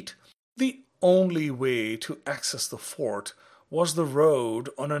hundred feet. The only way to access the fort was the road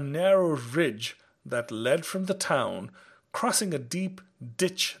on a narrow ridge that led from the town, crossing a deep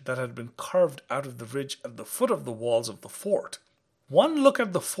ditch that had been carved out of the ridge at the foot of the walls of the fort. One look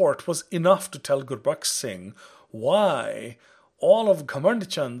at the fort was enough to tell Gurbaksh Singh why all of Ghamand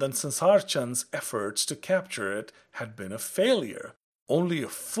Chand and Sansar Chand's efforts to capture it had been a failure. Only a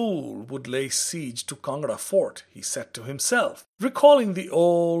fool would lay siege to Kangra fort, he said to himself, recalling the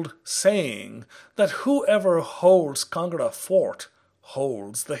old saying that whoever holds Kangra fort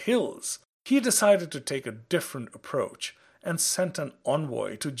holds the hills. He decided to take a different approach and sent an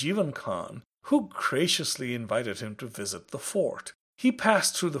envoy to Jivan Khan, who graciously invited him to visit the fort. He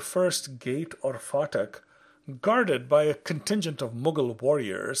passed through the first gate or fatak, guarded by a contingent of Mughal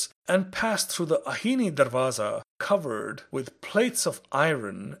warriors, and passed through the Ahini Darwaza, covered with plates of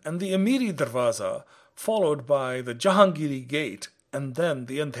iron, and the Amiri Darwaza, followed by the Jahangiri gate, and then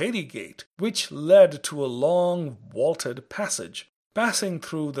the Andheri gate, which led to a long vaulted passage. Passing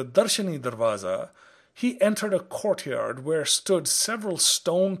through the Darshani Darwaza, he entered a courtyard where stood several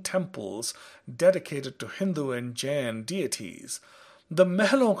stone temples dedicated to Hindu and Jain deities. The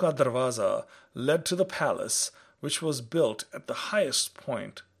Mehlon ka Darwaza led to the palace, which was built at the highest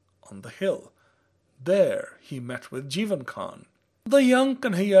point on the hill. There he met with Jivan Khan. The young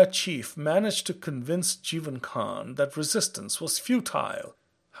Kanhaiya chief managed to convince Jivan Khan that resistance was futile.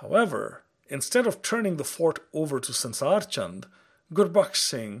 However, instead of turning the fort over to Sansar Chand, Gurbaksh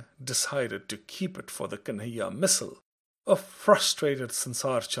Singh decided to keep it for the Kanhaiya Misl. A frustrated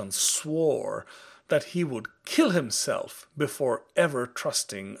Sansar Chand swore that he would kill himself before ever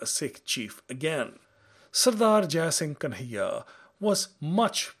trusting a Sikh chief again. Sardar Jai Singh Kanhaiya was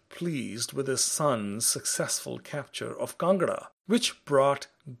much pleased with his son's successful capture of Kangra, which brought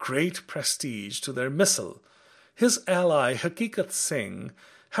great prestige to their Misl. His ally Hakikat Singh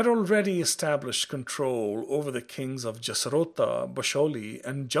had already established control over the kings of Jasarota, Basholi,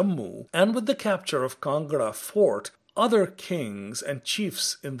 and Jammu, and with the capture of Kangra fort, other kings and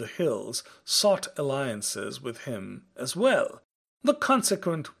chiefs in the hills sought alliances with him as well. The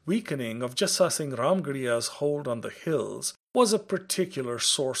consequent weakening of Jassa Singh Ramgarhia's hold on the hills was a particular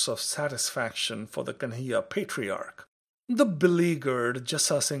source of satisfaction for the Kanhaiya patriarch. The beleaguered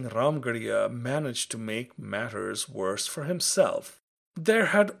Jassa Singh Ramgarhia managed to make matters worse for himself. There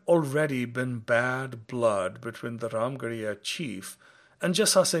had already been bad blood between the Ramgarhia chief and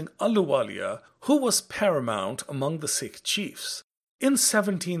Jassa Singh Ahluwalia, who was paramount among the Sikh chiefs. In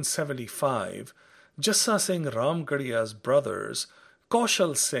 1775, Jassa Singh Ramgarhia's brothers,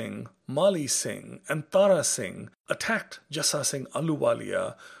 Kaushal Singh, Mali Singh, and Tara Singh attacked Jassa Singh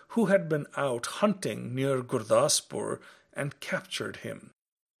Ahluwalia, who had been out hunting near Gurdaspur, and captured him.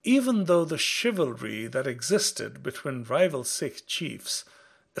 Even though the chivalry that existed between rival Sikh chiefs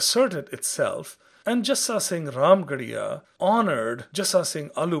asserted itself, and Jassa Singh Ramgarhia honored Jassa Singh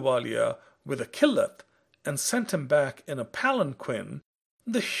Ahluwalia with a killat and sent him back in a palanquin,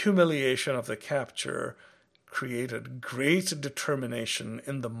 the humiliation of the capture created great determination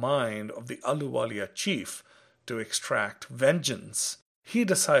in the mind of the Ahluwalia chief to extract vengeance. He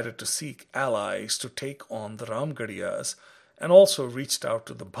decided to seek allies to take on the Ramgarhias and also reached out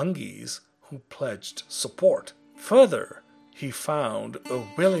to the Bhangis, who pledged support. Further, he found a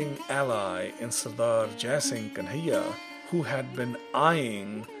willing ally in Sardar Jai Singh Kanhaiya, who had been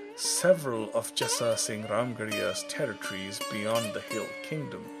eyeing several of Jassa Singh Ramgarhia's territories beyond the hill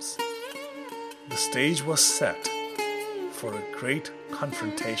kingdoms. The stage was set for a great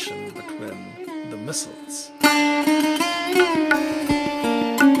confrontation between the Misls.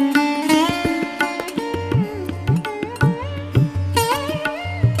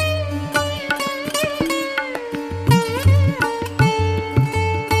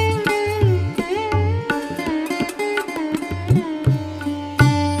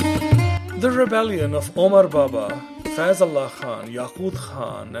 The rebellion of Omar Baba, Faizullah Khan, Yaqut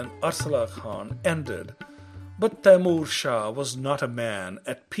Khan, and Arsala Khan ended, but Taimur Shah was not a man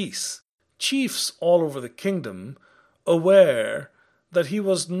at peace. Chiefs all over the kingdom, aware that he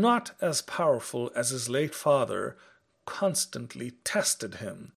was not as powerful as his late father, constantly tested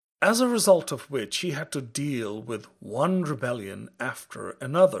him, as a result of which he had to deal with one rebellion after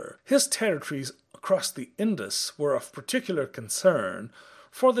another. His territories across the Indus were of particular concern,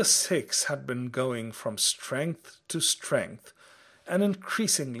 for the Sikhs had been going from strength to strength and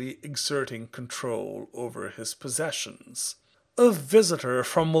increasingly exerting control over his possessions. A visitor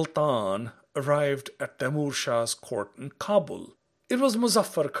from Multan arrived at Taimur Shah's court in Kabul. It was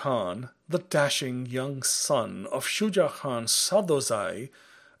Muzaffar Khan, the dashing young son of Shuja Khan Sadozai,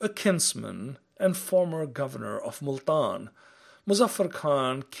 a kinsman and former governor of Multan. Muzaffar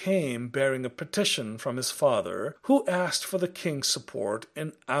Khan came bearing a petition from his father, who asked for the king's support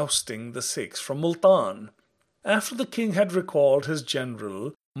in ousting the Sikhs from Multan. After the king had recalled his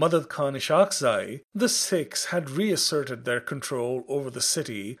general, Madad Khan Ishaqzai, the Sikhs had reasserted their control over the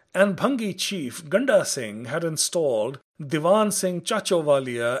city, and Bhangi chief Ganda Singh had installed Diwan Singh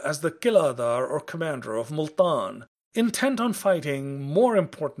Chachowalia as the Kiladar or commander of Multan. Intent on fighting more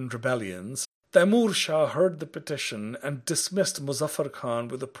important rebellions, Taimur Shah heard the petition and dismissed Muzaffar Khan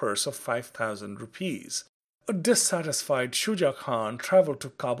with a purse of 5,000 rupees. A dissatisfied Shuja Khan travelled to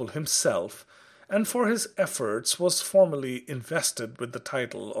Kabul himself, and for his efforts was formally invested with the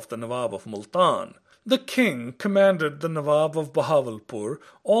title of the Nawab of Multan. The king commanded the Nawab of Bahawalpur,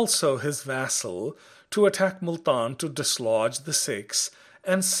 also his vassal, to attack Multan to dislodge the Sikhs,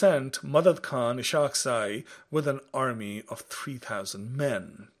 and sent Madad Khan Ishaqzai with an army of 3,000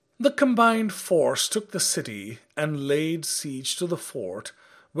 men. The combined force took the city and laid siege to the fort,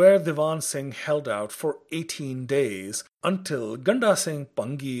 where Diwan Singh held out for 18 days until Ganda Singh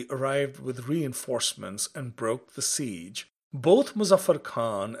Bhangi arrived with reinforcements and broke the siege. Both Muzaffar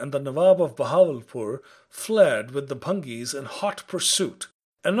Khan and the Nawab of Bahawalpur fled with the Bhangis in hot pursuit.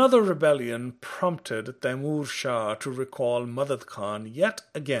 Another rebellion prompted Taimur Shah to recall Madad Khan yet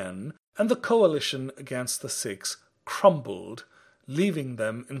again, and the coalition against the Sikhs crumbled, leaving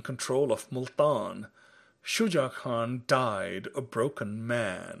them in control of Multan. Shuja Khan died a broken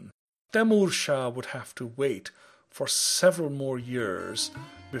man. Taimur Shah would have to wait for several more years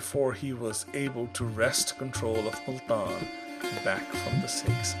before he was able to wrest control of Multan back from the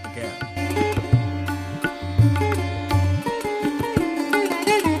Sikhs again.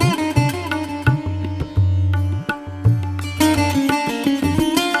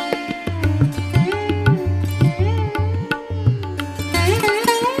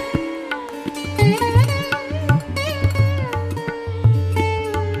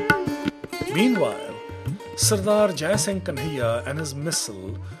 Meanwhile, Sardar Jai Singh Kanhaiya and his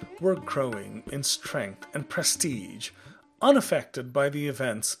Misl were growing in strength and prestige, unaffected by the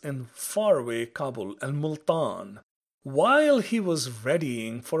events in faraway Kabul and Multan. While he was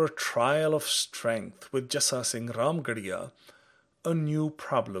readying for a trial of strength with Jassa Singh Ramgarhia, a new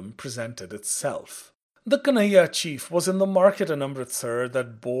problem presented itself. The Kanhaiya chief was in the market in Amritsar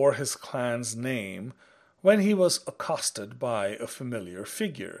that bore his clan's name when he was accosted by a familiar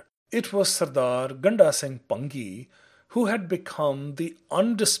figure. It was Sardar Ganda Singh Bhangi, who had become the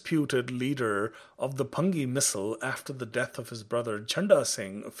undisputed leader of the Bhangi Misl after the death of his brother Janda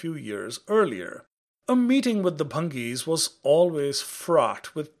Singh a few years earlier. A meeting with the Bhangis was always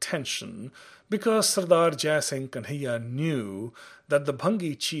fraught with tension because Sardar Jai Singh Kanhaiya knew that the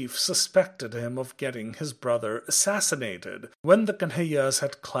Bhangi chief suspected him of getting his brother assassinated when the Kanhaiyas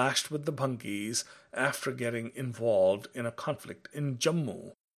had clashed with the Bhangis after getting involved in a conflict in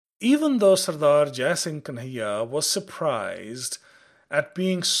Jammu. Even though Sardar Jai Singh Kanhaiya was surprised at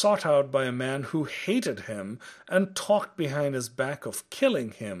being sought out by a man who hated him and talked behind his back of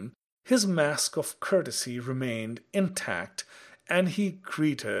killing him, his mask of courtesy remained intact, and he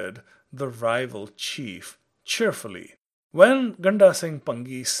greeted the rival chief cheerfully. When Ganda Singh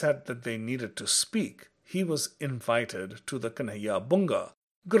Bhangi said that they needed to speak, he was invited to the Kanhaiya Bunga.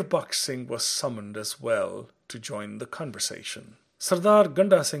 Gurbaksh Singh was summoned as well to join the conversation. Sardar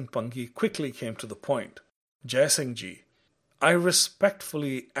Ganda Singh Bhangi quickly came to the point. Jai Singh Ji, I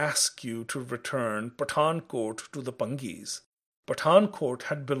respectfully ask you to return Pathankot to the Bhangis. Pathankot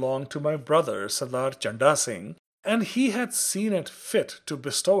had belonged to my brother Sardar Janda Singh, and he had seen it fit to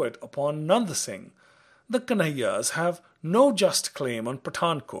bestow it upon Nand Singh. The Kanhaiyas have no just claim on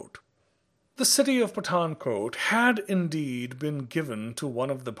Pathankot. The city of Pathankot had indeed been given to one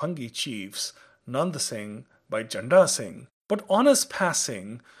of the Bhangi chiefs, Nand Singh, by Janda Singh, but on his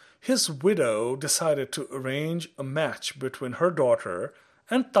passing, his widow decided to arrange a match between her daughter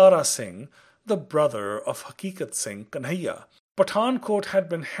and Tara Singh, the brother of Hakikat Singh Kanhaiya. Pathankot had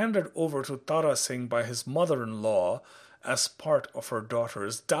been handed over to Tara Singh by his mother-in-law as part of her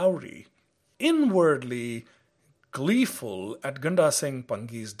daughter's dowry. Inwardly gleeful at Ganda Singh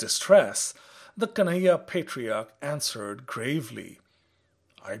Bhangi's distress, the Kanhaiya patriarch answered gravely,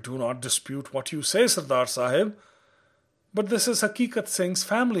 I do not dispute what you say, Sardar Sahib, but this is Hakikat Singh's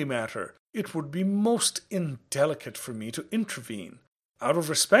family matter. It would be most indelicate for me to intervene. Out of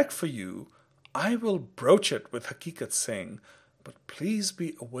respect for you, I will broach it with Hakikat Singh, but please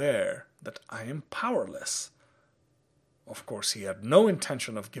be aware that I am powerless. Of course, he had no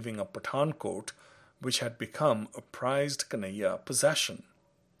intention of giving up Pathankot, which had become a prized Kanhaiya possession.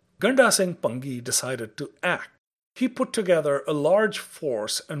 Ganda Singh Bhangi decided to act. He put together a large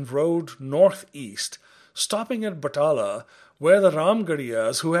force and rode northeast, stopping at Batala, where the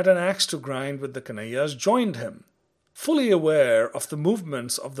Ramgarhiyas, who had an axe to grind with the Kanhaiyas, joined him. Fully aware of the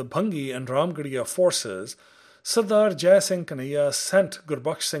movements of the Bhangi and Ramgarhiya forces, Sardar Jai Singh Kanhaiya sent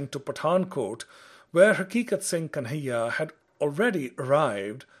Gurbaksh Singh to Pathankot, where Hakikat Singh Kanhaiya had already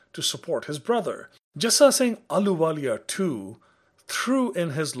arrived to support his brother. Jassa Singh Ahluwalia, too, threw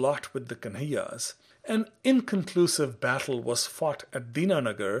in his lot with the Kanhaiyas. An inconclusive battle was fought at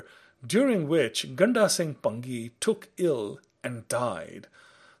Dinanagar, during which Ganda Singh Bhangi took ill and died.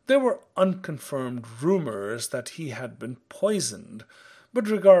 There were unconfirmed rumors that he had been poisoned, but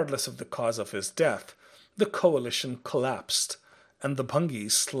regardless of the cause of his death, the coalition collapsed and the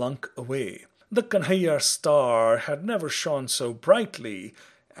Bhangi slunk away. The Kanhaiya star had never shone so brightly,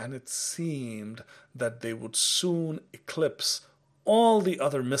 and it seemed that they would soon eclipse all the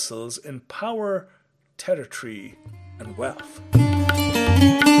other Misls in power, territory, and wealth.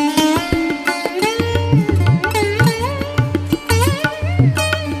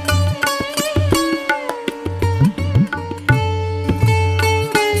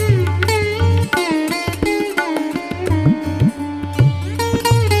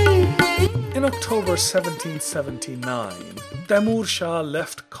 In October 1779, Taimur Shah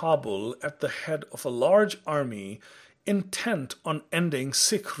left Kabul at the head of a large army intent on ending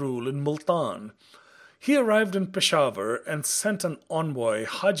Sikh rule in Multan. He arrived in Peshawar and sent an envoy,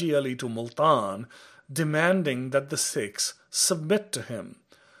 Haji Ali, to Multan, demanding that the Sikhs submit to him.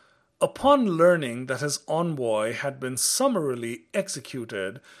 Upon learning that his envoy had been summarily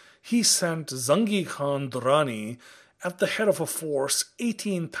executed, he sent Zangi Khan Durrani at the head of a force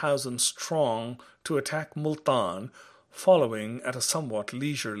 18,000 strong to attack Multan, following at a somewhat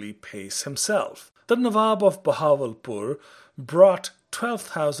leisurely pace himself. The Nawab of Bahawalpur brought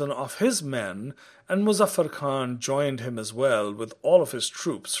 12,000 of his men, and Muzaffar Khan joined him as well with all of his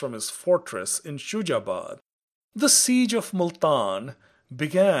troops from his fortress in Shujabad. The siege of Multan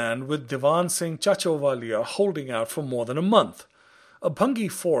began with Diwan Singh Chachowalia holding out for more than a month. A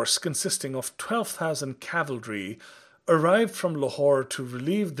Bhangi force consisting of 12,000 cavalry arrived from Lahore to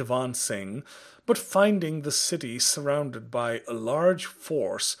relieve Diwan Singh, but finding the city surrounded by a large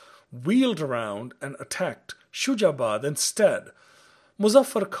force, wheeled around and attacked Shujabad instead.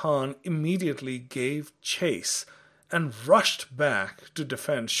 Muzaffar Khan immediately gave chase and rushed back to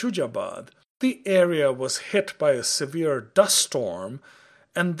defend Shujabad. The area was hit by a severe dust storm,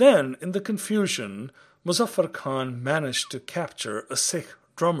 and then, in the confusion, Muzaffar Khan managed to capture a Sikh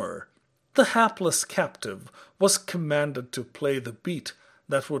drummer. The hapless captive was commanded to play the beat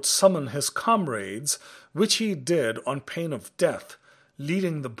that would summon his comrades, which he did on pain of death,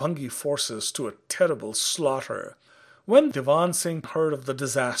 leading the Bhangi forces to a terrible slaughter. When Diwan Singh heard of the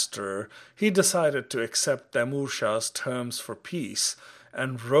disaster, he decided to accept Taimur Shah's terms for peace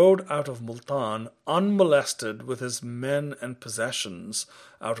and rode out of Multan unmolested with his men and possessions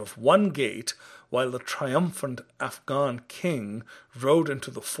out of one gate, while the triumphant Afghan king rode into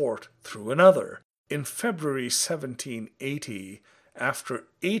the fort through another. In February 1780, after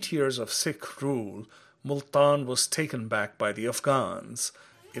 8 years of Sikh rule, Multan was taken back by the Afghans.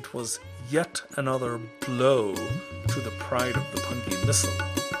 It was yet another blow to the pride of the Bhangi Misl.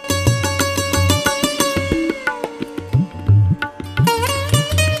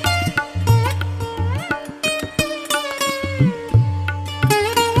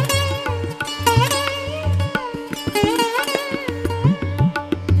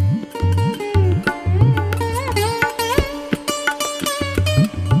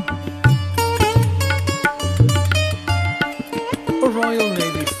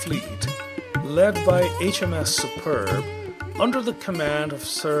 Led by HMS Superb, under the command of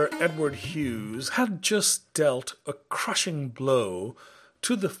Sir Edward Hughes, had just dealt a crushing blow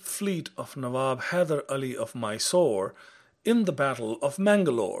to the fleet of Nawab Hyder Ali of Mysore in the Battle of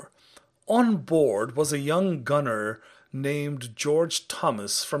Mangalore. On board was a young gunner named George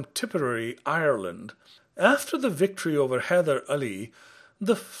Thomas from Tipperary, Ireland. After the victory over Hyder Ali,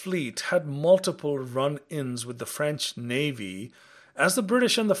 the fleet had multiple run-ins with the French Navy, as the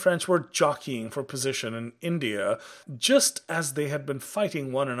British and the French were jockeying for position in India, just as they had been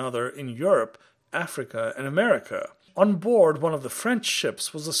fighting one another in Europe, Africa, and America. On board one of the French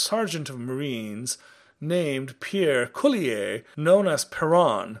ships was a sergeant of marines named Pierre Collier, known as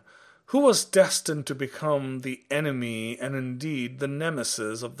Perron, who was destined to become the enemy and indeed the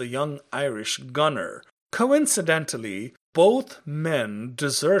nemesis of the young Irish gunner. Coincidentally, both men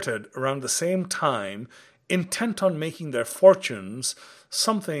deserted around the same time intent on making their fortunes,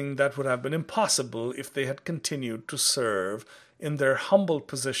 something that would have been impossible if they had continued to serve in their humble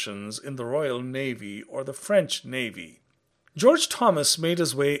positions in the Royal Navy or the French Navy. George Thomas made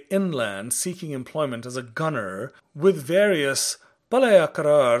his way inland seeking employment as a gunner with various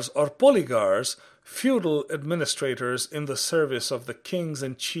balayakaras or polygars, feudal administrators in the service of the kings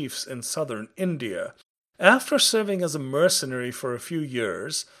and chiefs in southern India. After serving as a mercenary for a few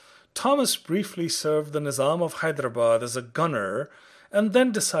years, Thomas briefly served the Nizam of Hyderabad as a gunner and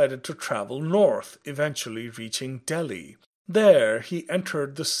then decided to travel north, eventually reaching Delhi. There he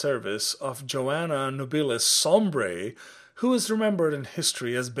entered the service of Joanna Nobilis Sombre, who is remembered in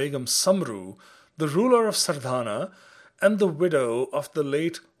history as Begum Samru, the ruler of Sardhana, and the widow of the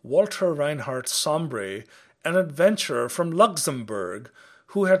late Walter Reinhardt Sombre, an adventurer from Luxembourg,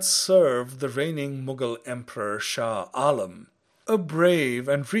 who had served the reigning Mughal Emperor Shah Alam. A brave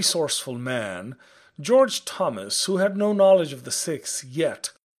and resourceful man, George Thomas, who had no knowledge of the Sikhs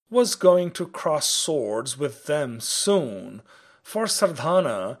yet, was going to cross swords with them soon, for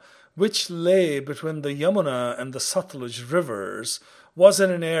Sardhana, which lay between the Yamuna and the Satluj rivers, was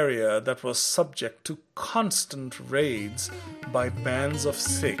in an area that was subject to constant raids by bands of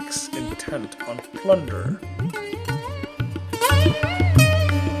Sikhs intent on plunder.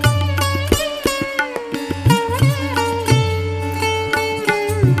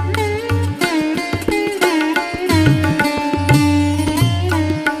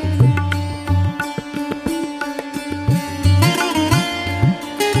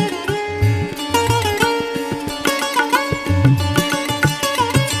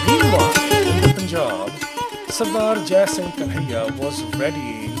 Sardar Jai Singh Kanhaiya was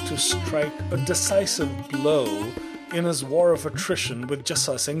ready to strike a decisive blow in his war of attrition with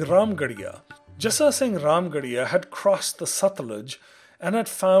Jassa Singh Ramgarhia. Jassa Singh Ramgarhia had crossed the Satluj and had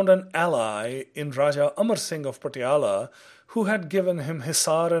found an ally in Raja Amar Singh of Patiala, who had given him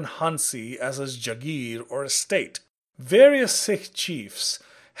Hisar and Hansi as his Jagir or estate. Various Sikh chiefs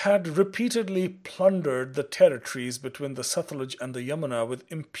had repeatedly plundered the territories between the Satluj and the Yamuna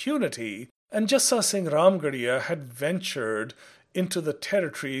with impunity, and Jassa Singh Ramgarhia had ventured into the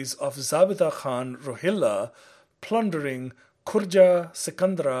territories of Zabita Khan Rohilla, plundering Khurja,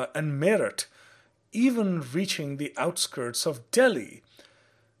 Sikandra, and Meerut, even reaching the outskirts of Delhi.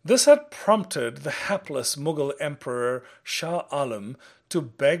 This had prompted the hapless Mughal Emperor Shah Alam to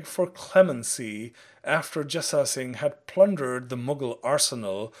beg for clemency after Jassa Singh had plundered the Mughal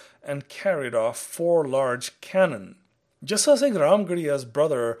arsenal and carried off 4 large cannon. Jassa Singh Ramgarhia's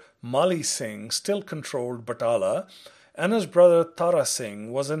brother Mali Singh still controlled Batala, and his brother Tara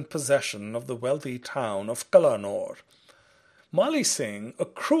Singh was in possession of the wealthy town of Kalanor. Mali Singh, a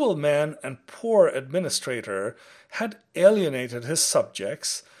cruel man and poor administrator, had alienated his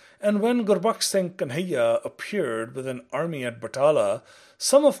subjects, and when Gurbaksh Singh Kanhaiya appeared with an army at Batala,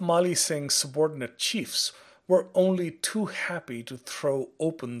 some of Mali Singh's subordinate chiefs were only too happy to throw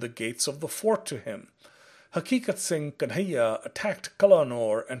open the gates of the fort to him. Hakikat Singh Kanhaiya attacked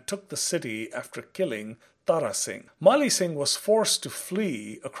Kalanor and took the city after killing Tara Singh. Mali Singh was forced to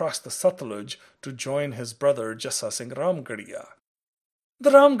flee across the Satluj to join his brother Jassa Singh Ramgarhia.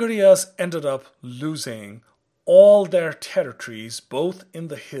 The Ramgarhias ended up losing all their territories both in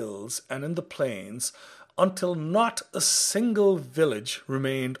the hills and in the plains until not a single village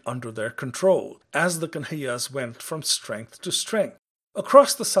remained under their control, as the Kanhaiyas went from strength to strength.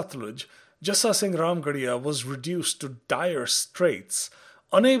 Across the Satluj, Jassa Singh Ramgarhia was reduced to dire straits,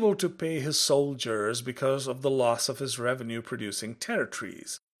 unable to pay his soldiers because of the loss of his revenue-producing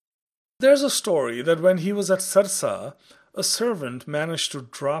territories. There's a story that when he was at Sarsa, a servant managed to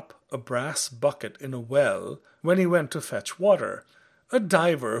drop a brass bucket in a well when he went to fetch water. A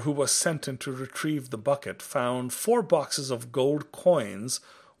diver who was sent in to retrieve the bucket found 4 boxes of gold coins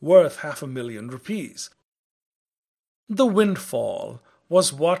worth 500,000 rupees. The windfall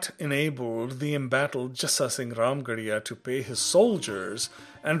was what enabled the embattled Jassa Singh Ramgarhia to pay his soldiers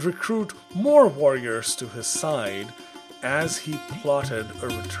and recruit more warriors to his side as he plotted a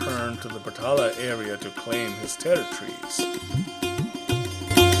return to the Batala area to claim his territories.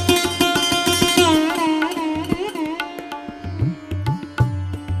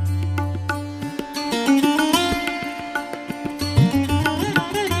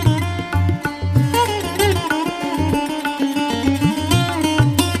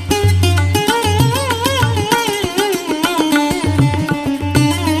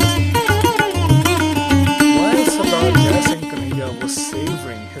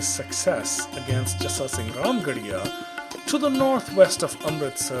 Success against Jassa Singh Ramgarhia, to the northwest of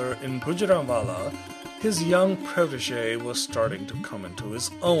Amritsar in Gujranwala, his young protege was starting to come into his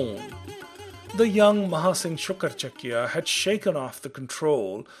own. The young Maha Singh Shukerchakia had shaken off the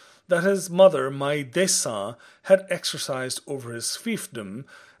control that his mother, Mai Desa, had exercised over his fiefdom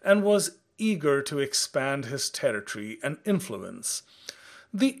and was eager to expand his territory and influence.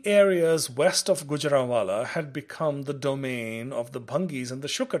 The areas west of Gujranwala had become the domain of the Bhangis and the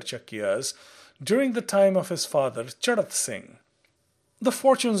Shukerchakias during the time of his father Charat Singh. The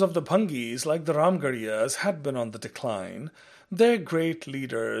fortunes of the Bhangis, like the Ramgarhias, had been on the decline. Their great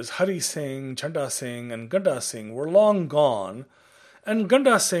leaders, Hari Singh, Chanda Singh, and Ganda Singh, were long gone, and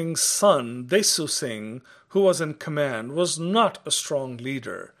Ganda Singh's son, Desu Singh, who was in command, was not a strong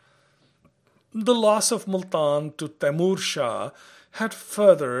leader. The loss of Multan to Taimur Shah had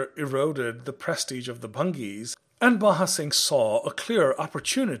further eroded the prestige of the Bhangis, and Maha Singh saw a clear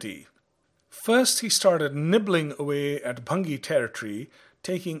opportunity. First, he started nibbling away at Bhangi territory,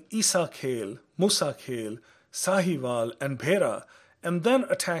 taking Isa Khel, Musa Khel, Sahiwal, and Bhera, and then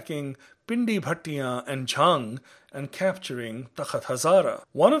attacking Pindi Bhattiya and Jhang and capturing Takhat Hazara.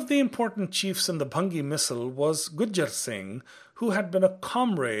 One of the important chiefs in the Bhangi Misl was Gujjar Singh, who had been a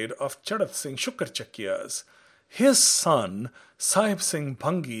comrade of Charat Singh Shukerchakia's. His son, Sahib Singh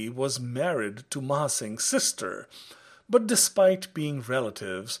Bhangi, was married to Maha Singh's sister, but despite being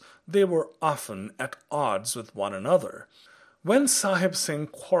relatives, they were often at odds with one another. When Sahib Singh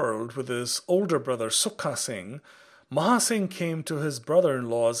quarreled with his older brother Sukha Singh, Maha Singh came to his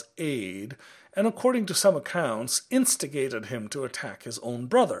brother-in-law's aid and, according to some accounts, instigated him to attack his own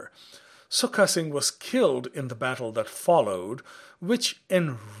brother. Sukha Singh was killed in the battle that followed, which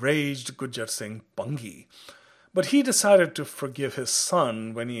enraged Gujjar Singh Bhangi. But he decided to forgive his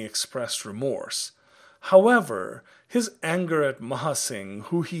son when he expressed remorse. However, his anger at Maha Singh,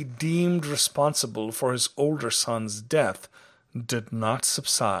 who he deemed responsible for his older son's death, did not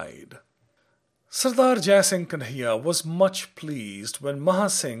subside. Sardar Jai Singh Kanhaiya was much pleased when Maha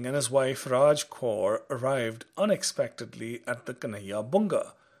Singh and his wife Raj Kaur arrived unexpectedly at the Kanhaiya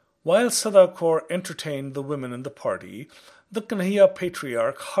Bunga. While Sardar Kaur entertained the women in the party, the Kanhaiya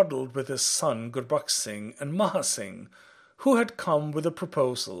patriarch huddled with his son Gurbaksh Singh and Maha Singh, who had come with a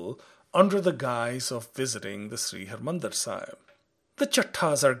proposal under the guise of visiting the Sri Harmandir Sahib. "The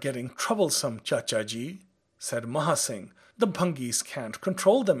Chattas are getting troublesome, Chachaji," said Maha Singh. "The Bhangis can't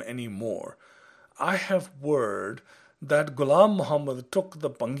control them any more. I have word that Ghulam Muhammad took the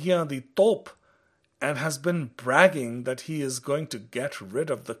Bhangiyan di Top and has been bragging that he is going to get rid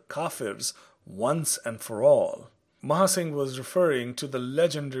of the Kafirs once and for all." Maha Singh was referring to the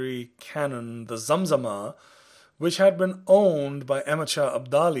legendary cannon, the Zamzama, which had been owned by Ahmad Shah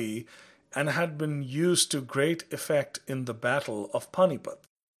Abdali and had been used to great effect in the Battle of Panipat.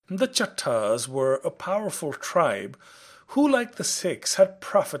 The Chattas were a powerful tribe who, like the Sikhs, had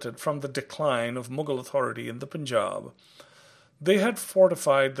profited from the decline of Mughal authority in the Punjab. They had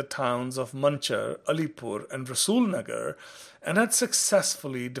fortified the towns of Manchar, Alipur, and Rasulnagar and had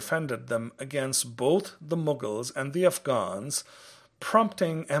successfully defended them against both the Mughals and the Afghans,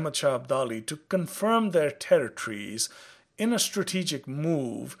 prompting Ahmad Shah Abdali to confirm their territories in a strategic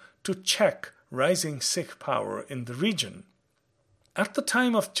move to check rising Sikh power in the region. At the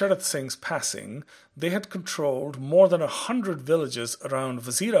time of Charat Singh's passing, they had controlled more than 100 villages around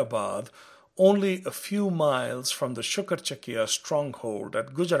Wazirabad, only a few miles from the Shukerchakia stronghold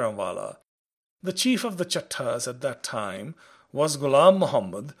at Gujranwala. The chief of the Chattas at that time was Ghulam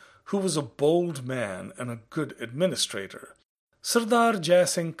Muhammad, who was a bold man and a good administrator. Sardar Jai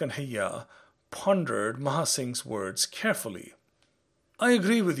Singh Kanhaiya pondered Maha Singh's words carefully. "I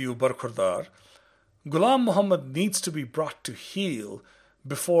agree with you, Barkhurdar. Ghulam Muhammad needs to be brought to heel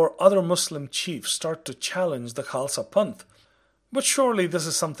before other Muslim chiefs start to challenge the Khalsa Panth. But surely this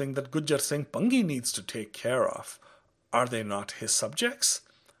is something that Gujjar Singh Bhangi needs to take care of. Are they not his subjects?"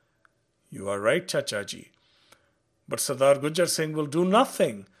 "You are right, Chachaji. But Sardar Gujjar Singh will do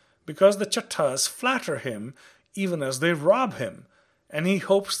nothing because the Chattas flatter him even as they rob him, and he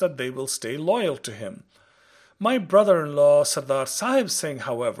hopes that they will stay loyal to him. My brother-in-law Sardar Sahib Singh,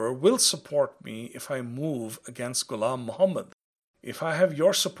 however, will support me if I move against Ghulam Muhammad. If I have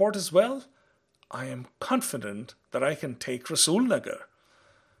your support as well, I am confident that I can take Rasulnagar."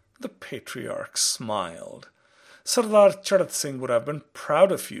 The patriarch smiled. "Sardar Charat Singh would have been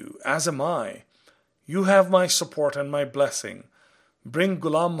proud of you, as am I. You have my support and my blessing. Bring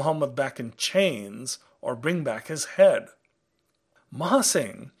Ghulam Muhammad back in chains or bring back his head." Maha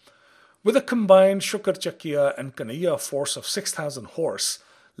Singh, with a combined Shukerchakia and Kanhaiya force of 6,000 horse,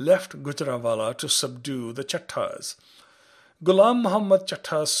 left Gujranwala to subdue the Chattas. Ghulam Muhammad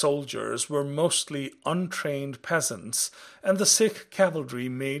Chatta's soldiers were mostly untrained peasants, and the Sikh cavalry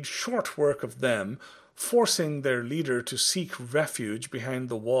made short work of them, forcing their leader to seek refuge behind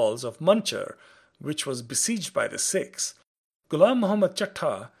the walls of Manchar, which was besieged by the Sikhs. Ghulam Muhammad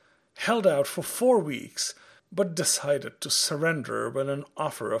Chattha held out for 4 weeks, but decided to surrender when an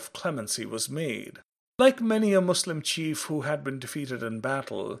offer of clemency was made. Like many a Muslim chief who had been defeated in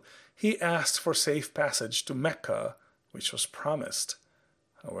battle, he asked for safe passage to Mecca, which was promised.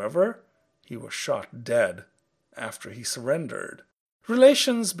 However, he was shot dead after he surrendered.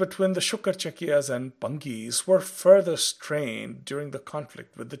 Relations between the Shukerchakias and Bhangis were further strained during the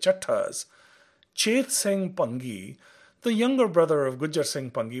conflict with the Chattas. Chet Singh Bhangi, the younger brother of Gujjar Singh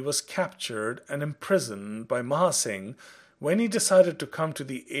Bhangi, was captured and imprisoned by Maha Singh when he decided to come to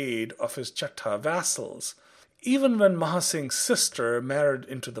the aid of his Chatta vassals. Even when Maha Singh's sister, married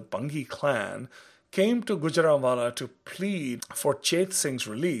into the Bhangi clan, came to Gujranwala to plead for Chet Singh's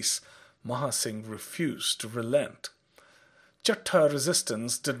release, Maha Singh refused to relent. Chatta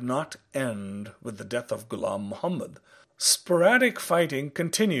resistance did not end with the death of Ghulam Muhammad. Sporadic fighting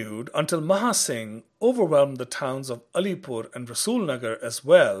continued until Maha Singh overwhelmed the towns of Alipur and Rasulnagar as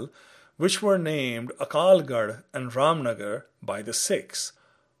well, which were named Akalgarh and Ramnagar by the Sikhs.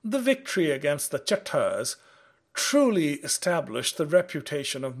 The victory against the Chattas truly established the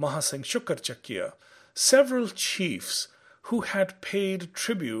reputation of Maha Singh Shukerchakia. Several chiefs who had paid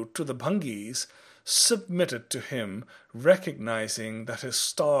tribute to the Bhangis submitted to him, recognizing that his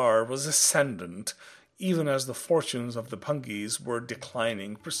star was ascendant, even as the fortunes of the Bhangis were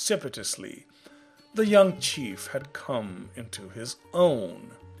declining precipitously. The young chief had come into his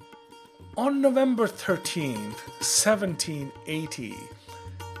own. On November 13th, 1780,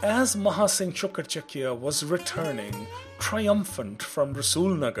 as Maha Singh Shukerchakia was returning triumphant from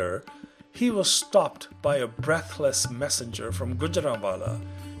Rasulnagar, he was stopped by a breathless messenger from Gujranwala.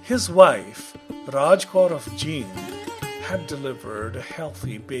 His wife, Raj Kaur of Jind, had delivered a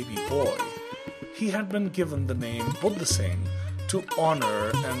healthy baby boy. He had been given the name Buddha Singh to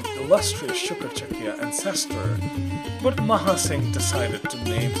honor an illustrious Shukerchakia ancestor, but Maha Singh decided to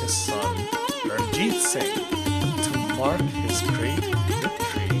name his son Ranjit Singh to mark his great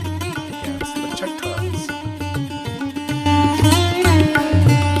victory against the Chattas.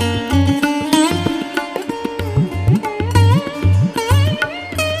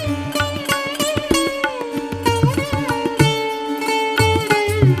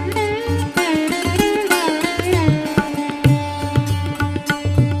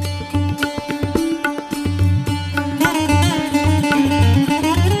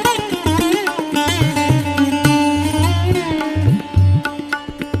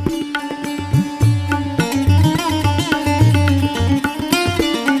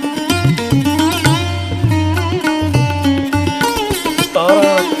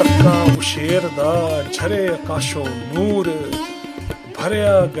 ਸ਼ੇਰ ਦਾ ਝਰੇ ਆਕਾਸ਼ੋਂ ਨੂਰ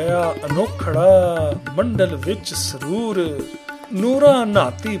ਭਰਿਆ ਗਿਆ ਅਨੋਖੜਾ ਮੰਡਲ ਵਿੱਚ ਸਰੂਰ ਨੂਰਾਂ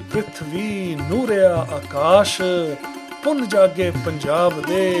ਨਾਤੀ ਪ੍ਰਿਥਵੀ ਨੂਰਿਆ ਆਕਾਸ਼ ਪੁੰਨ ਜਾਗੇ ਪੰਜਾਬ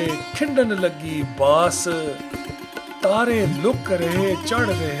ਦੇ ਖਿੰਡਣ ਲੱਗੀ ਬਾਸ ਤਾਰੇ ਲੁਕ ਰਹੇ ਚੜ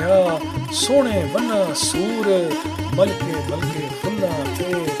ਰਿਹਾ ਸੋਹਣੇ ਬੰਨਾ ਸੂਰ ਬਲਕੇ ਫੁੱਲਾਂ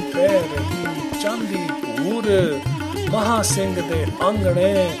ਤੇ ਪੈ ਰਹੀ ਚਾਂਦੀ ਪੂਰ ਮਹਾ ਸਿੰਘ ਦੇ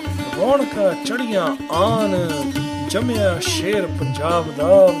ਆਂਗਣੇ ਰੌਣਕਾਂ ਚੜੀਆਂ ਆਨ ਜੰਮਿਆ ਸ਼ੇਰ ਪੰਜਾਬ ਦਾ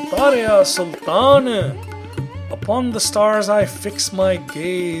ਤਾਰਿਆ ਸੁਲਤਾਨ Upon the stars I fix my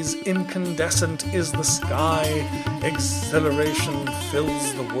gaze, incandescent is the sky, exhilaration fills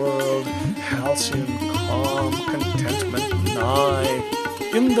the world, halcyon calm, contentment nigh.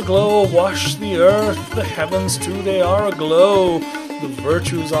 In the glow wash the earth, the heavens too they are aglow. The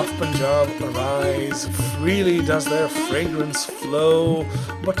virtues of Punjab arise, freely does their fragrance flow.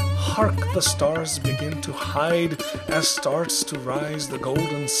 But hark, the stars begin to hide, as starts to rise the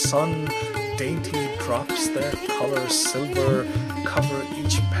golden sun. Dainty drops their color silver, cover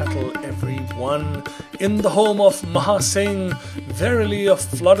each petal every one. In the home of Maha Singh, verily a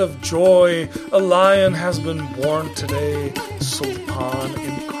flood of joy, a lion has been born today, Sultan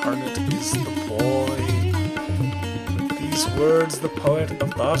incarnate is the boy. With these words, the poet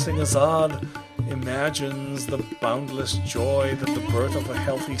Avtar Singh Azad imagines the boundless joy that the birth of a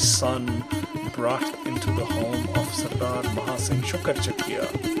healthy son brought into the home of Sardar Maha Singh Shukerchakia.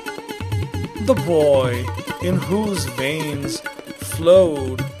 The boy in whose veins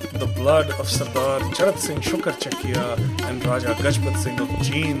flowed the blood of Sardar Jai Singh Shukerchakia and Raja Gajpat Singh of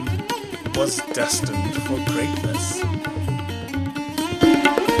Jind was destined for greatness.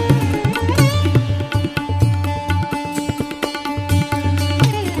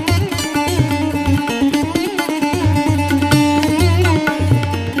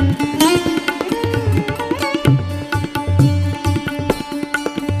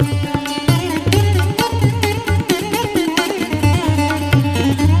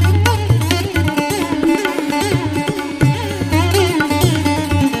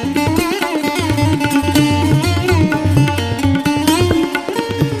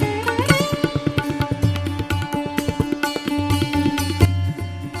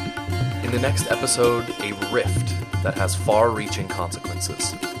 episode, a rift that has far-reaching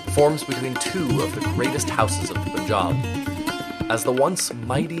consequences forms between two of the greatest houses of the Punjab. As the once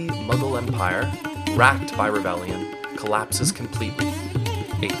mighty Mughal Empire, racked by rebellion, collapses completely,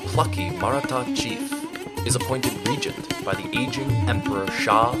 a plucky Maratha chief is appointed regent by the aging Emperor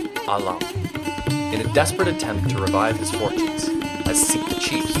Shah Alam. In a desperate attempt to revive his fortunes, as Sikh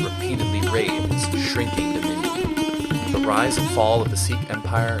chiefs repeatedly raid his shrinking dominion. The Rise and Fall of the Sikh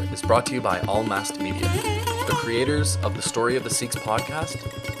Empire is brought to you by All Mast Media, the creators of the Story of the Sikhs podcast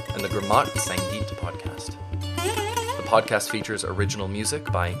and the Gurmat Sangeet podcast. The podcast features original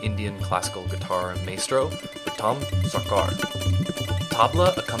music by Indian classical guitar maestro Uttam Sarkar.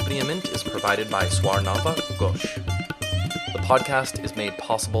 Tabla accompaniment is provided by Swarnava Ghosh. The podcast is made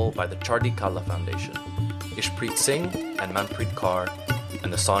possible by the Chardi Kala Foundation, Ishpreet Singh and Manpreet Kaur,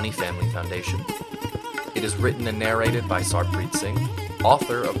 and the Sawhney Family Foundation. It is written and narrated by Sarpreet Singh,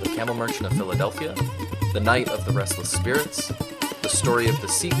 author of The Camel Merchant of Philadelphia, The Night of the Restless Spirits, The Story of the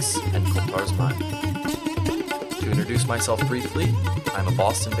Sikhs, and Kultar's Mind. To introduce myself briefly, I'm a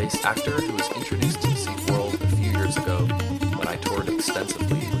Boston-based actor who was introduced to the Sikh world a few years ago when I toured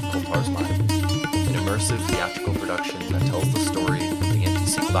extensively with Kultar's Mind, an immersive theatrical production that tells the story of the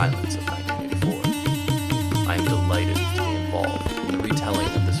anti-Sikh violence of 1984. I am delighted to be involved in the retelling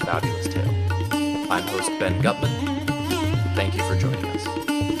of this fabulous tale. I'm host Ben Gutman. Thank you for joining us.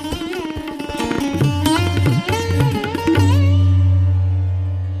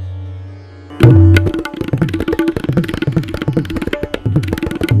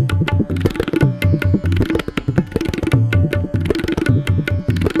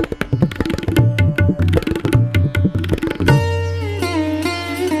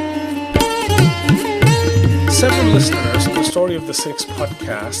 Several listeners of the Story of the Sikhs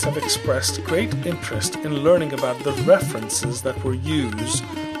podcast have expressed great interest in learning about the references that were used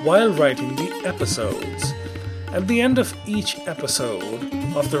while writing the episodes. At the end of each episode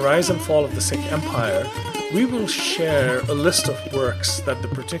of The Rise and Fall of the Sikh Empire, we will share a list of works that the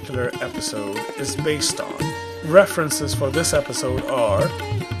particular episode is based on. References for this episode are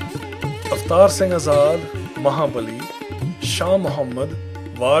Avtar Singh Azad, Mahabali, Shah Muhammad,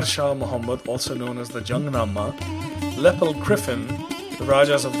 War Shah Muhammad, also known as the Jungnama, Lepel Griffin, the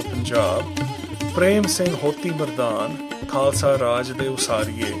Rajas of the Punjab, Prem Singh Hoti Mardan, Khalsa Raj de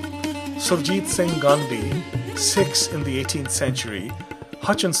Usariye, Surjit Singh Gandhi, Sikhs in the 18th Century,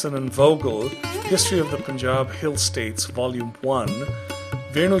 Hutchinson and Vogel, History of the Punjab Hill States, Volume 1,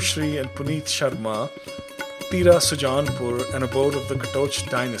 Venushri and Puneet Sharma, Tira Sujanpur, an abode of the Gatoch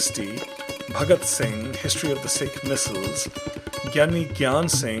dynasty, Bhagat Singh, History of the Sikh Misls, Gyani Gyan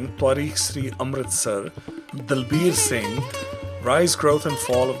Singh, Tariq Sri Amritsar, Dalbir Singh, Rise, Growth and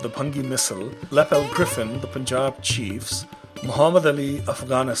Fall of the Bhangi Misl, Lepel Griffin, the Punjab Chiefs, Muhammad Ali,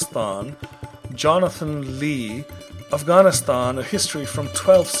 Afghanistan, Jonathan Lee, Afghanistan, a history from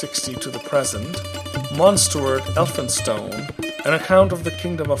 1260 to the present, Mon Stewart, Elphinstone, an account of the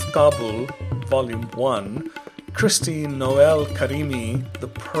Kingdom of Kabul, Volume 1, Christine Noel Karimi, The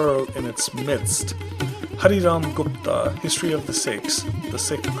Pearl in its Midst, Hariram Gupta, History of the Sikhs, The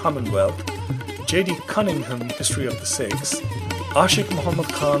Sikh Commonwealth, J.D. Cunningham, History of the Sikhs, Ashik Muhammad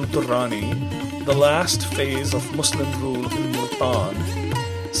Khan Durrani, The Last Phase of Muslim Rule in Multan,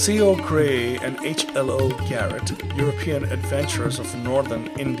 C.O. Gray and H.L.O. Garrett, European Adventures of Northern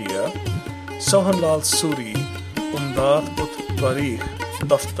India, Sohanlal Suri, Umdad ut Tarikh,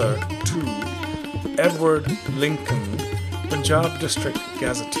 Daftar 2, Edward Lincoln, Punjab District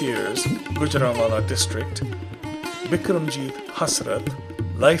Gazetteers, Gujranwala District, Bikramjit Hasrat,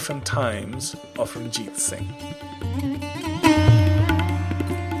 Life and Times of Ranjit Singh.